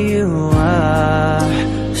way you are.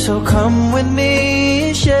 So come with me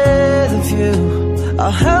and share the view.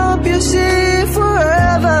 I'll help you see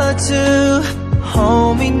forever too.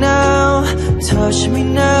 Hold me now, touch me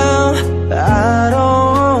now. I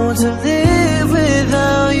don't want to live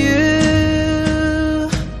without you.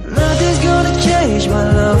 Nothing's gonna change my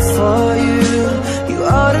love for you. You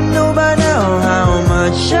ought to know by now how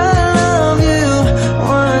much I love you.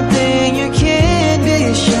 One thing you can't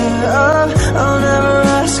be sure of, I'll never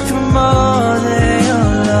ask for more than your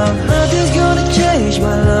love. Nothing's gonna change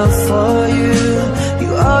my love for you.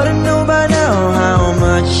 You ought to know by now how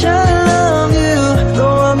much I love you.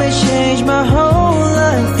 Though I may change my whole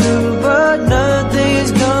life through, but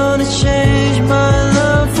nothing's gonna change my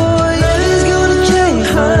love for you. Nothing's gonna change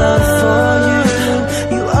my love for you.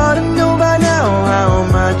 You ought to know by now how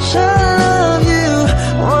much I love you.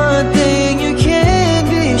 One thing you can't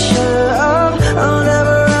be sure of, I'll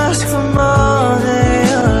never ask for more than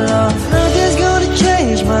your love. Nothing's gonna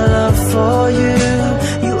change my love for you.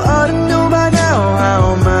 You ought to know by now how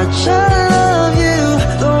much I love you.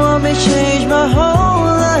 Though I may change my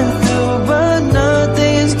whole life through, but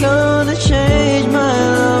nothing's gonna change my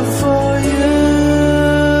love for you.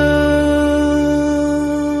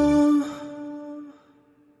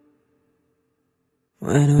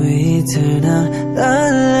 When we turn out the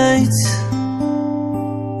lights,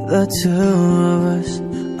 the two of us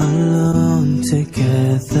alone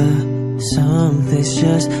together, something's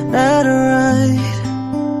just not right.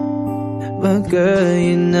 But girl,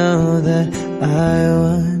 you know that I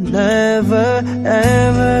would never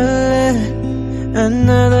ever let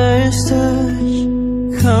another's touch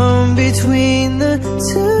come between the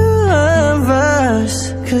two of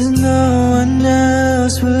us. 'Cause no one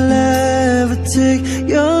else will ever take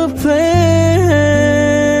your place.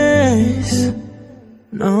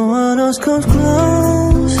 No one else comes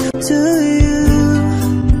close to you.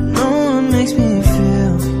 No one makes me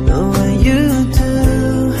feel the way you do.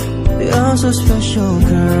 You're so special,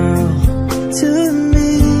 girl, to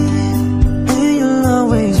me, and you'll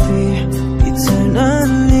always be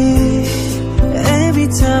eternally. Every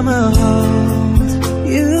time I hold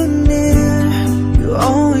you near, you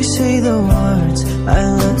always say the words I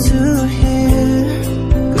love to hear.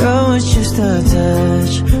 Girl, it's just a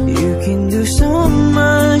touch, you can do so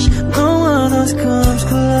much. No one else comes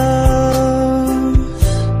close.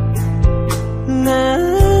 Now,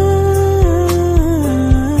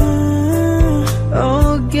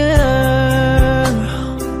 oh girl,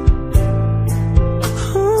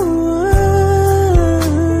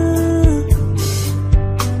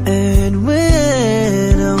 and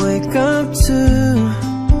when I wake up to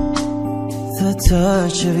the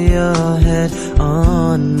touch of your head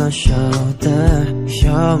on my shoulder,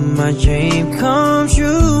 you're my dream come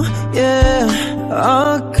true, yeah.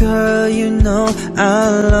 Oh girl, you know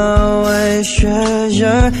I'll always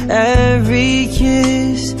treasure every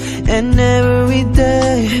kiss and every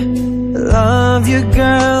day. Love you,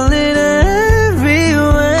 girl, in every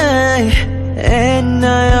way, and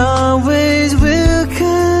I always will.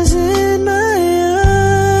 'Cause in my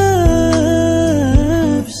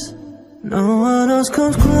arms, no one else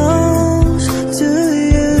comes close to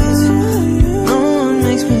you. No one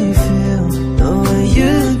makes me feel the way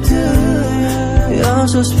you do. You're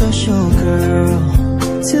so special, girl,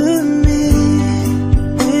 to me,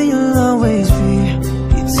 and you'll always be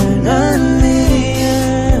eternally.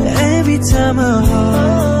 Every time I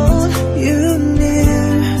hold you near,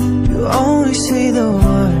 you always say the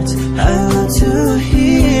words I love to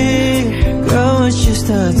hear. Girl, it's just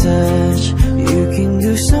a touch, you can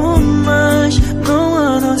do so much. No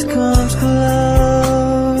one else comes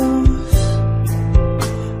close.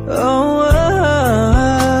 Oh,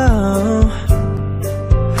 oh,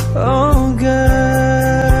 oh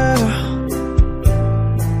girl.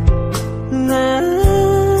 Nah,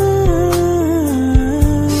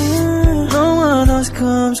 no one else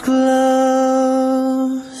comes close.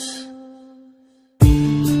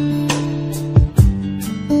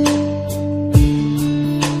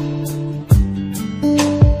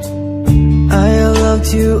 I loved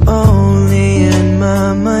you only in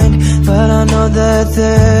my mind, but I know that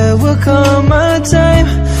there will come a time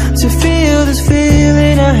to feel this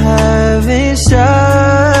feeling I have inside.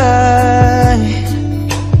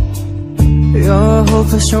 You're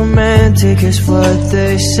hopeless romantic is what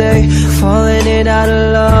they say, falling in out of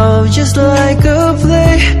love just like a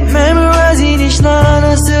play. Memorizing each line,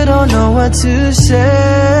 I still don't know what to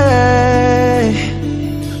say.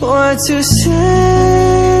 What to say?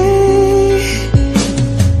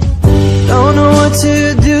 Don't know what to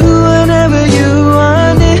do whenever you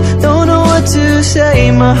want it. Don't know what to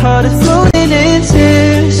say, my heart is floating in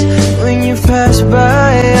tears. When you pass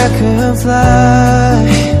by, I could fly.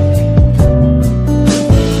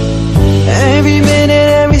 Every minute,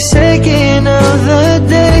 every second of the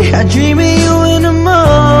day, I dream of you in a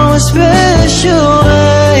more special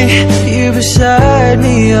way. You beside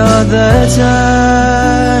me all the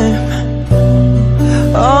time,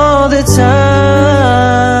 all the time.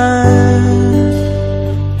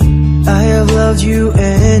 I have loved you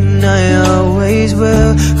and I always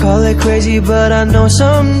will. Call it crazy, but I know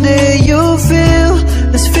someday you'll feel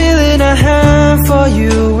this feeling I have for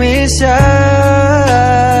you inside.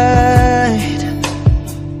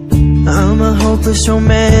 I'm a hopeless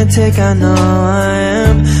romantic, I know I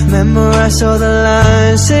am. Memorize all the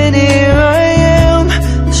lines and here I am,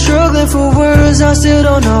 struggling for words, I still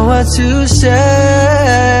don't know what to say.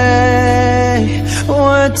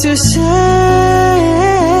 What to say?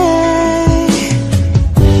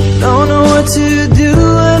 Don't know what to do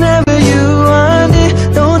whenever you want it.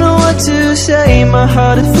 Don't know what to say, my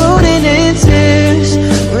heart is floating in tears.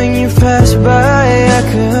 When you pass by, I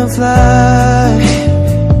could fly.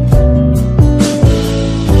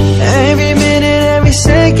 Every minute, every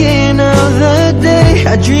second of the day,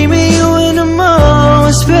 I dream of you in a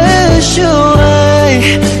more special way.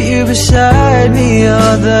 You beside me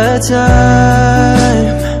all the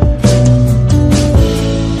time.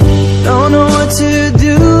 Don't know what to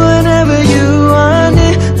do whenever you want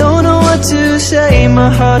it. Don't know what to say, my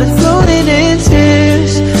heart is floating in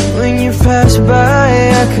tears. When you pass by,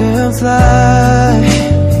 I could fly.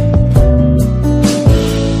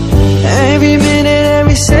 Every minute,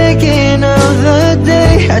 every second of the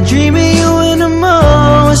day, I dream of you in a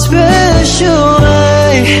a special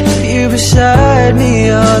way. You beside me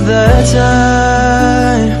all the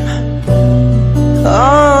time,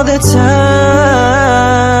 all the time.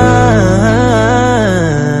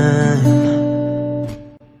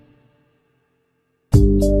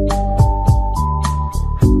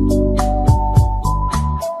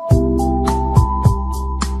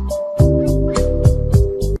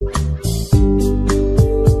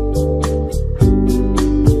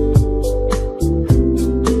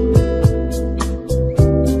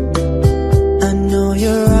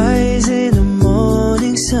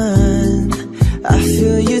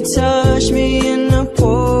 Touch me in the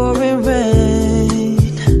pouring rain.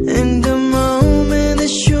 In the moment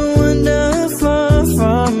that you wander far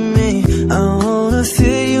from me, I wanna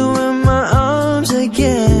feel you in my arms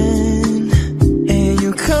again. And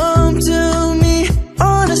you come to me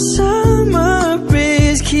on a summer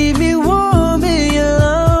breeze, keep me warm in your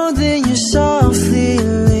love, then you softly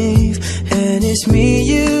leave. And it's me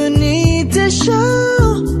you need to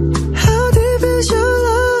show. How deep is your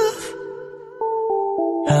love?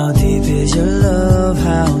 How deep is your love?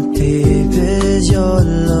 How deep is your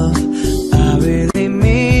love? I really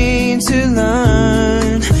mean to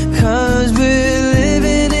learn, 'cause we're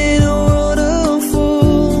living in a world of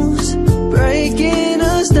fools, breaking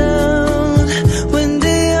us down when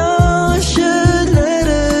they all should let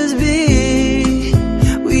us be.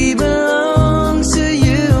 We belong to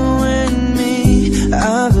you and me.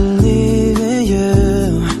 I believe in you.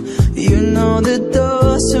 You know the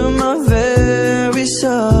doors to my very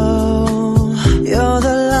soul. You're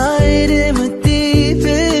the light in my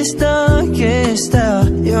deepest, darkest hour.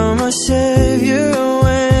 You're my savior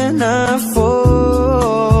when I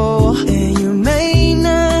fall. And you may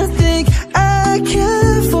not think I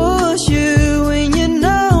can force you, when you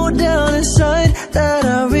know down inside that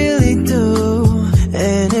I really do.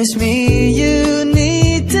 And it's me you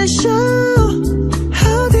need to show.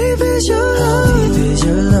 How deep is your love? How deep is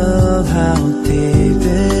your love? How deep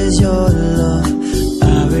is your love?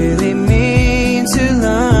 I really mean to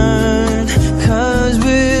learn, 'cause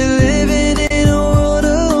we're living in a world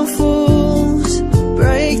of fools,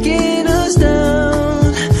 breaking us down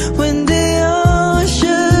when they all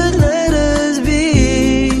should let us be.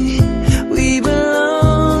 We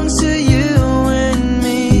belong to you and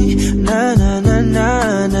me. Na na na na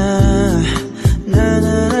na, na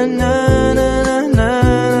na na na na na na.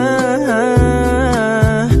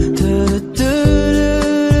 Do do do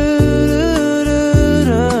do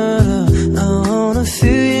do. I wanna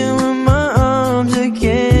feel you in my arms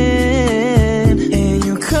again. And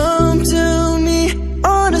you come to me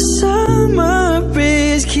on a summer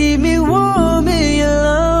breeze, keep me warm in your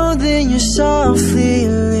love, then you softly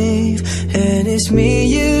leave. And it's me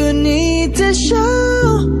you need to show.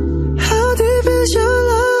 How deep is your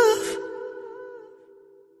love?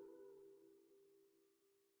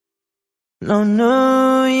 No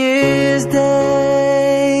New Year's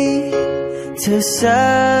Day to celebrate,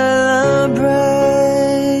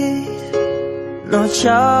 no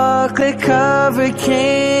chocolate covered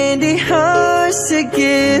candy hearts to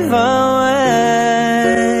give away,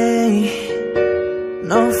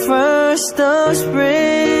 no first of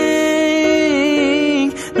spring,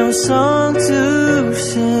 no song to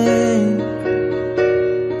sing.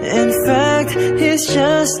 In fact, it's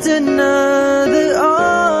just another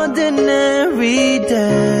ordinary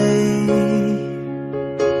day.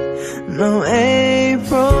 No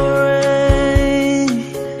April rain,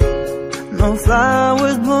 no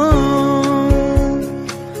flowers bloom,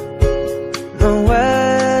 no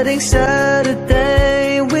wedding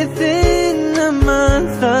Saturday within the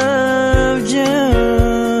month of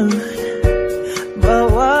June. But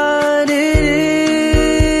what it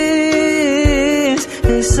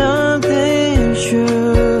is something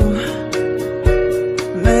true,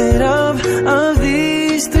 made up of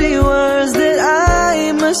these three words that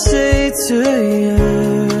I must say to you.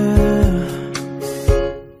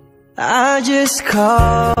 I just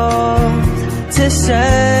called to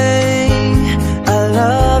say I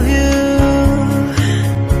love you.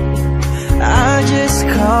 I just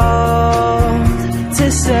called to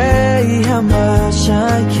say how much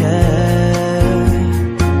I care.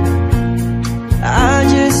 I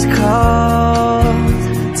just called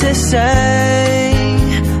to say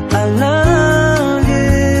I love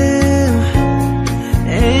you,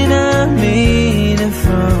 and I mean it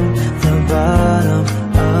from the bottom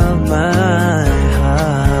of my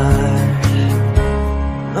heart.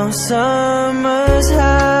 No summer's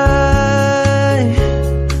high,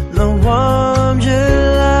 no warm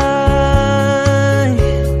July,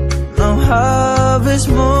 no harvest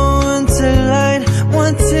moon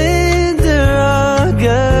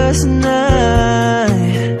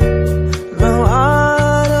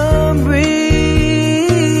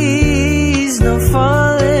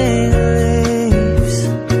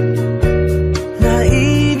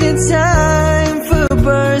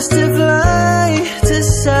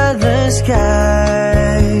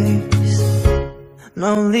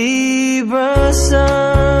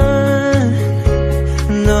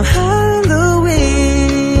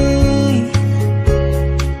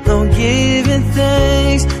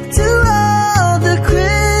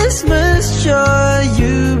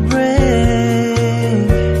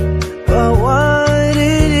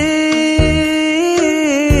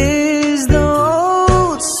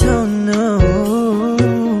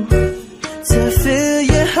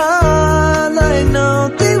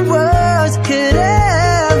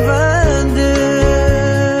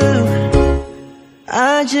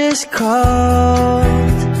just called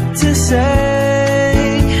to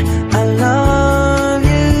say I love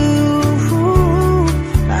you.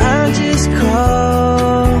 I just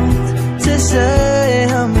called to say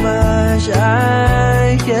how much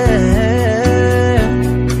I care.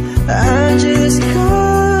 I just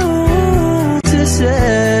called to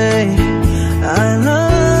say I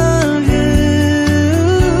love you,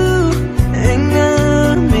 and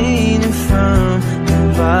I mean it from the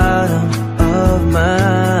bottom of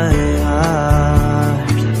my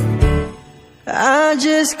heart. I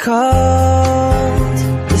just called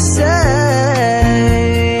to say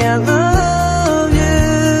I love you.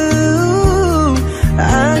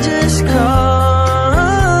 I just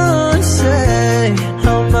called to say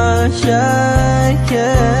how much I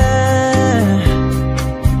care.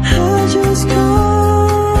 I just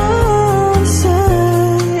called to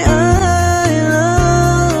say I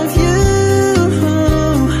love you,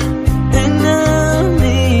 and I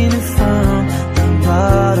mean it from the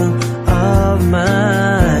bottom of my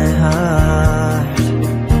heart.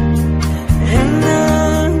 And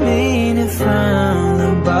I mean it from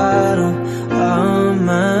the bottom of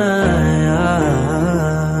my heart.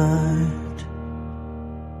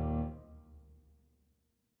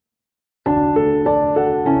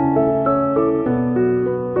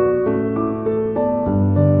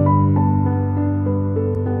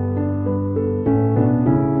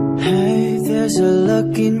 Hey, there's a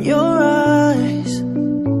look in your eyes,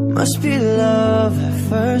 must be love at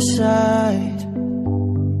first sight.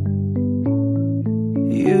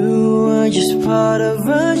 You were just part of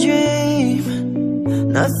a dream,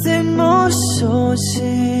 nothing more, so it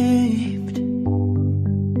seemed.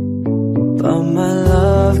 But my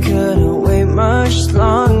love couldn't wait much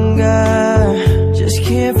longer. Just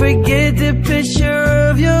can't forget the picture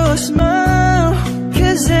of your smile,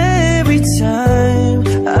 'cause every time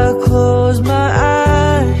I close my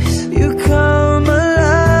eyes, you come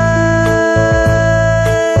alive.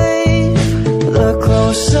 The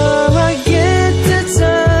closer I get to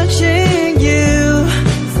touching you,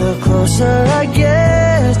 the closer I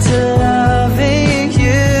get to loving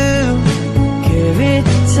you. Give it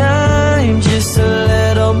time, just a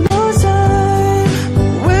little more time,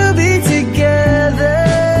 we'll be together.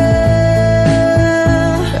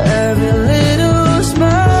 Every little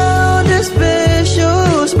smile, the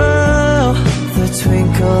special smile, the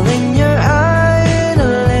twinkle in your eye in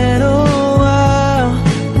a little while.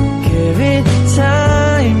 Give it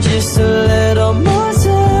time, just a little more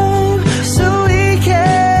time, so we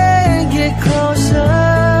can get closer.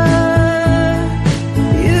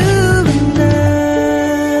 You and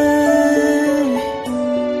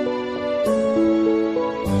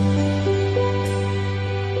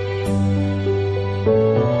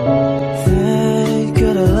Then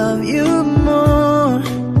could I love you more,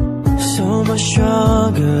 so much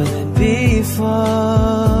stronger than before?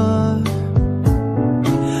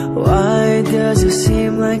 Why does it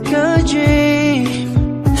seem like a dream?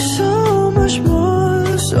 So much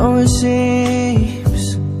more, so it seems.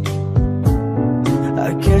 I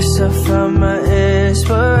guess I found my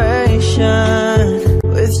inspiration.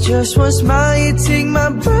 With just one smile, you take my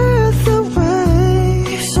breath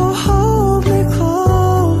away. So hold me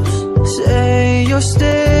close, say you'll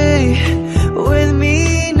stay with me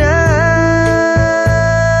now.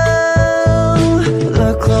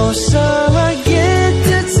 The closer I get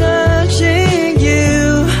to touching you,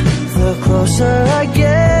 the closer I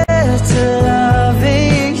get to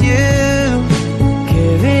loving you.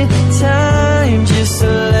 Give it time, just a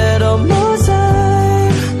little more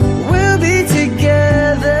time, we'll be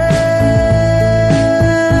together.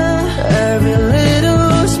 Every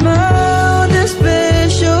little smile, the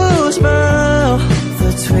special smile,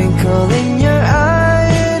 the twinkle in your eye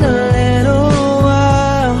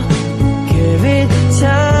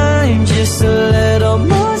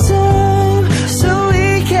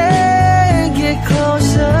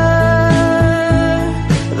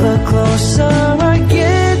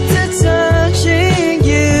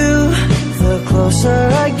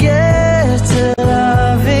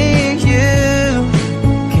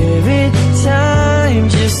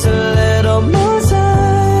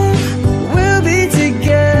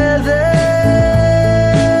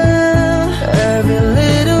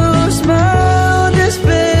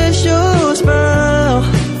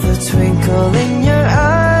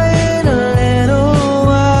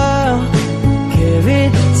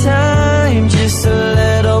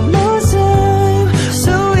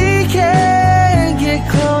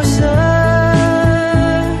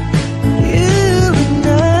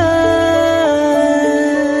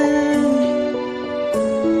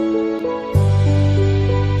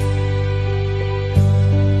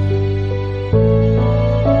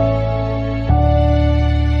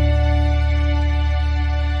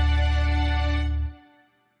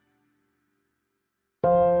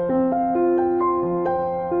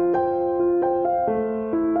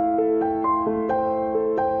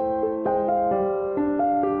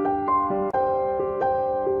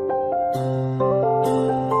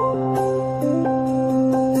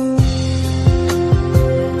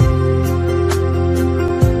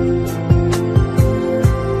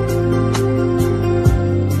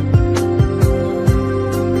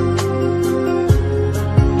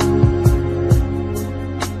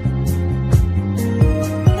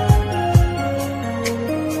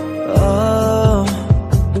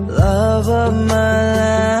love of my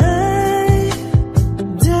life,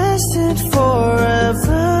 destined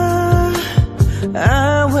forever.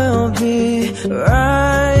 I will be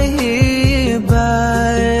right here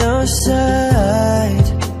by your side.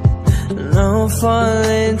 No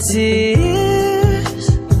falling tears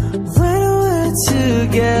when we're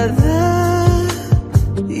together.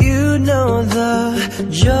 You know the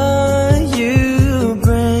joy you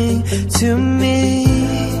bring to me.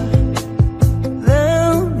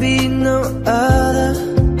 There'll be no other.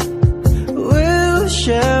 We'll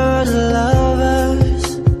share as lovers,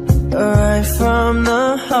 right from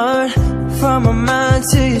the heart, from my mind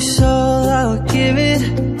to your soul. I'll give it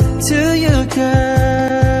to you,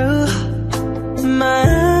 girl. My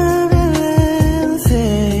little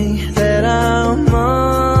thing that I'm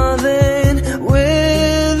more than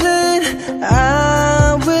willing,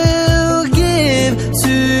 I will give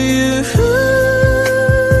to you.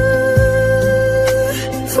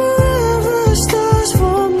 Forever stars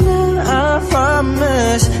from now, I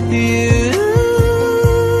promise you.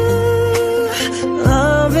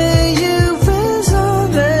 Loving you is all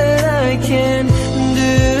that I can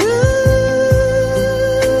do.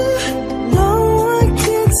 No one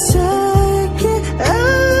can take it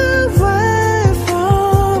away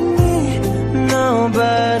from me.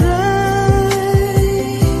 Nobody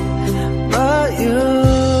but you.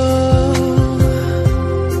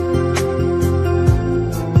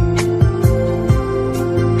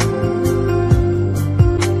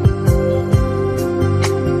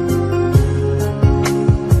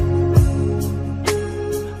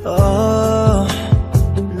 Oh,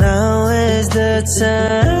 now is the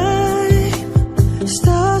time.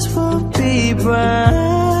 Stars will be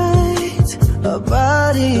bright. Our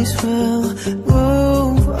bodies will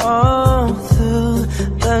move all through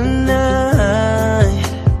the night.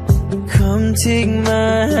 Come take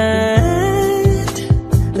my hand,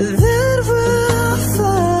 then we'll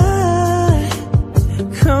fly.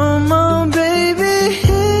 Come on, baby,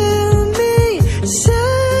 hear me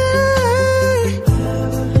say,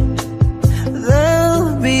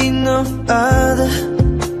 there'll be no other.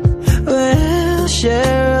 We'll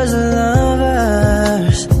share as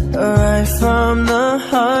lovers, right from the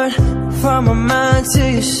heart, from my mind to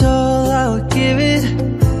your soul. I'll give it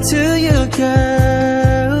to you,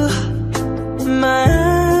 girl. My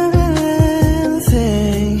little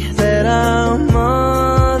thing that I'm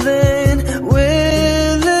more than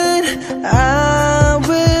willing, I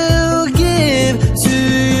will give to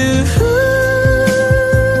you.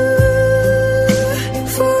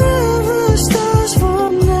 Forever stars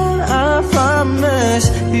from now, I promise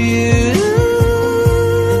you.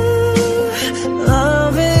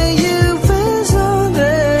 Loving you is all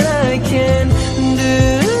that I can do.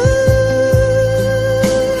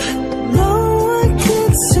 No one can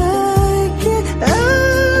take it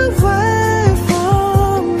away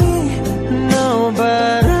from me.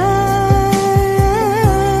 Nobody.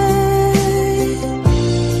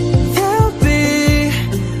 There'll be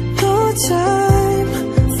no time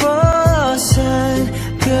for sad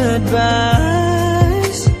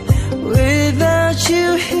goodbyes. Without you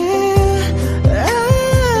here,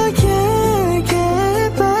 I can't get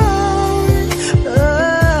by.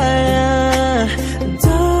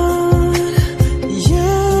 Don't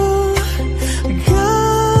you go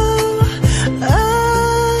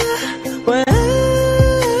away.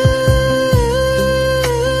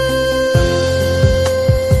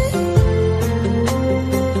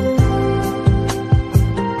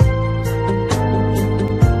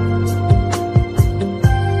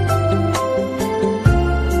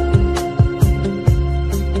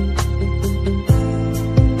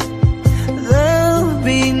 There'll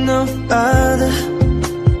be no other.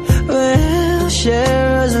 We'll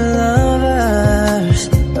share as lovers,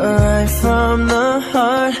 right from the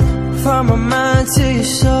heart, from my mind to your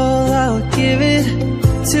soul. I'll give it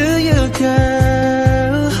to you,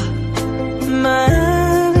 girl. My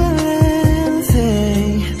little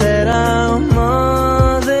thing that I'm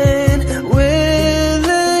more than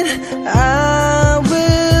willing, I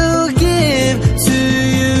will give to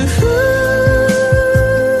you.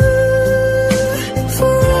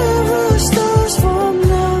 Forever stars. 'Cause from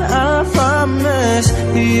now I promise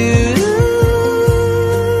you,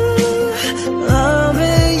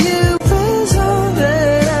 loving you is all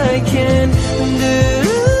that I can do.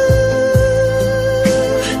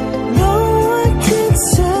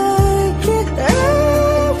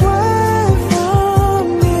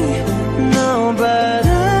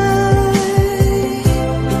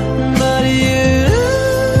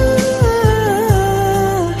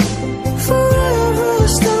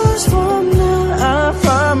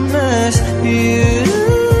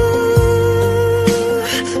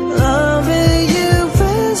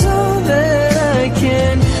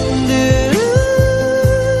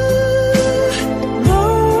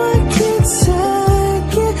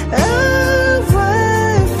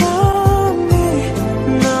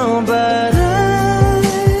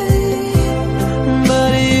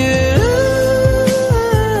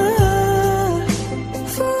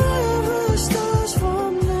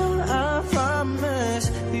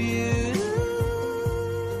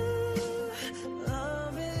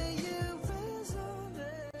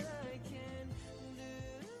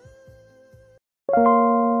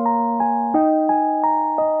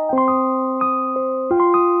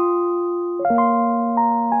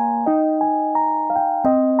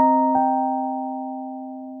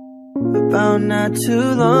 About not too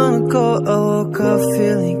long ago, I woke up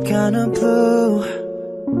feeling kinda blue.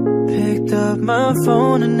 Picked up my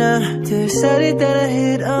phone and I decided that I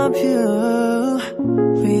hit up you.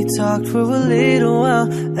 We talked for a little while,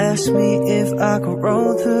 asked me if I could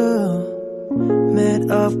roll through. Met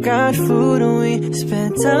up, got food and we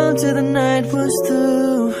spent time till the night was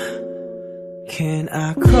through. Can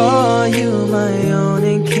I call you my own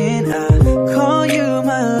and can I call you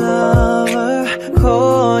my lover?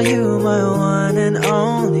 Call you my one and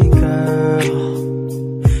only girl.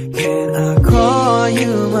 Can I call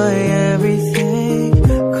you my everything?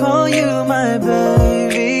 Call you my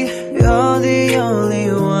baby? You're the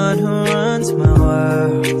only one who runs my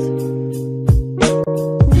world.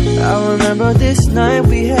 I remember this night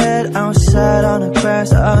we had outside on the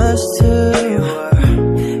grass, us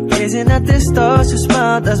two. Gazing at the stars, you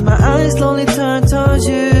smiled as my eyes slowly turned towards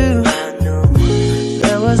you.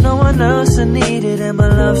 There was no one else I needed and my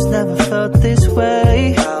love's never felt this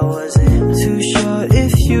way. I wasn't too sure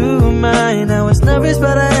if you were mine. I was nervous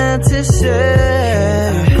but I had to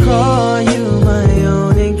say, can I call you my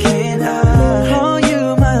own and can I call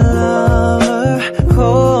you my lover?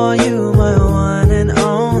 Call you my one and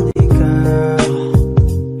only girl.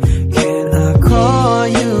 Can I call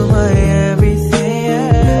you my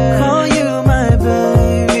everything? Call you my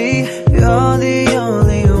baby? You're the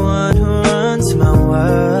only one who runs my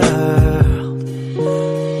world. Ooh,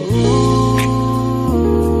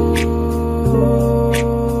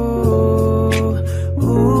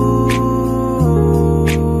 ooh,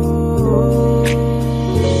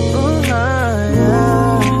 yeah.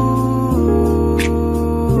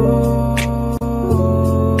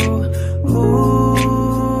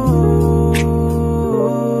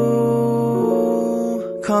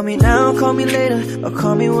 Call me now, call me later, or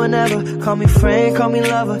call me whenever. Call me friend, call me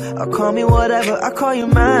lover, or call me whatever. I call you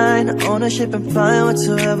mine, ownership and flying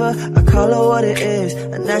whatsoever. I call her what it is,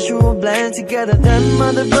 a natural blend together. Them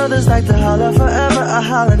other brothers like to holler forever. I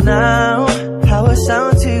holler now, how it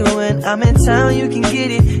sound to you when I'm in town. You can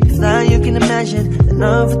get it, if not you can imagine.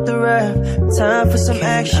 Enough with the rap, time for some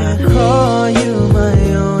action. Can I call you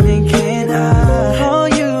my own and can I call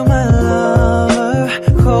you my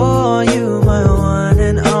lover? Call you my one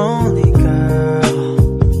and only girl.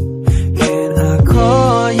 Can I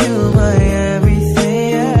call you my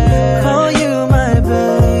everything? Call you my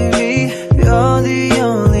baby? You're the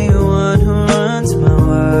only one who runs my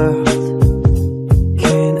world.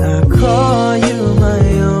 Can I call you my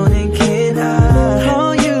own and can I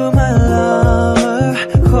call you my lover?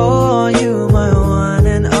 Call you my one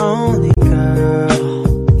and only girl.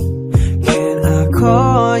 Can I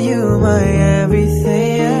call you my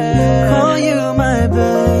everything? Call you my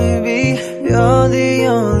baby? You're the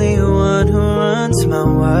only one who runs my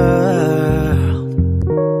world.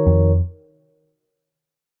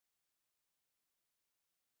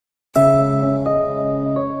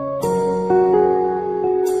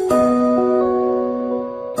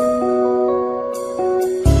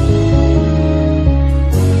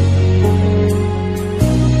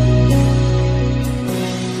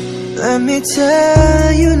 Let me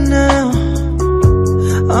tell you now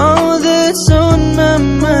all that's on my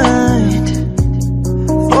mind.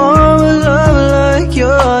 For a love like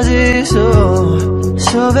yours is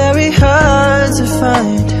so very hard to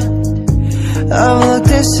find. I've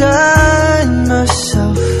looked inside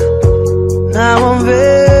myself, now I'm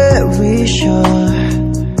very sure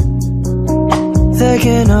there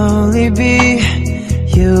can only be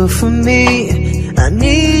you for me. I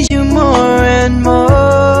need you more and more.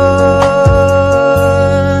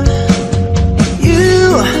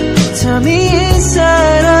 You turned me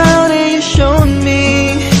inside out and you showed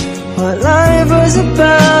me what life was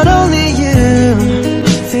about. Only you,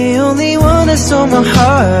 the only one that stole my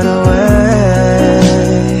heart away.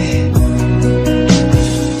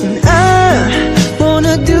 And I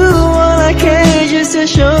wanna do all I can just to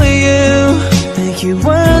show you, make you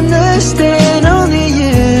understand. Only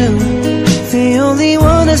you, the only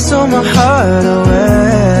one that stole my heart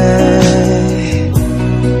away.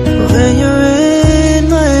 When you're in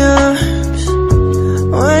my arms,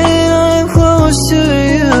 when I'm close to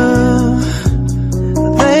you,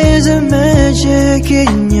 there's a magic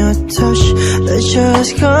in your touch that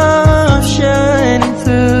just comes shining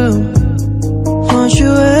through. Want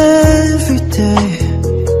you every day,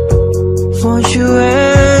 want you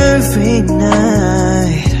every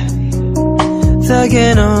night. There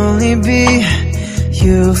can only be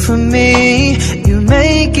you for me. You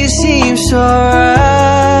make it seem so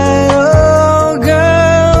right, oh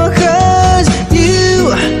girl. 'Cause you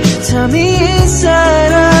turned me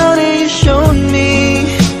inside out and you showed me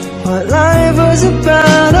what life was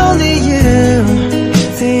about. Only you,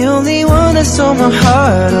 the only that stole my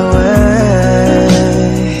heart away.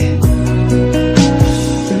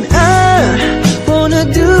 And I wanna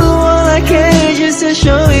do all I can just to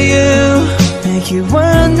show you, make you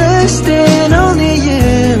understand. Only you,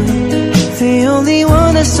 the only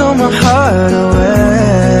one that stole my heart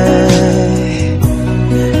away.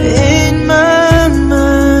 In my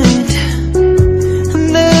mind,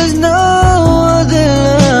 there's no other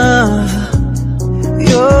love.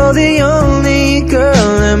 You're the only girl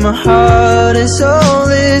that my heart and soul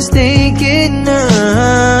is thinking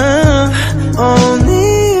of. Only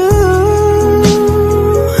you,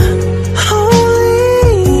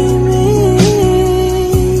 only me.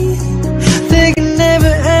 There can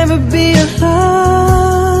never ever be a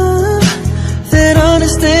love that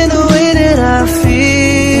understands the way that I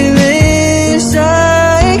feel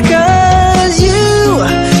inside. 'Cause you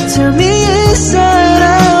turn me inside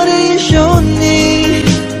out and you showed me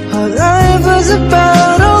what life was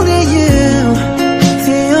about. Only you,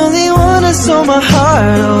 the only one that stole my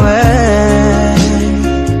heart away.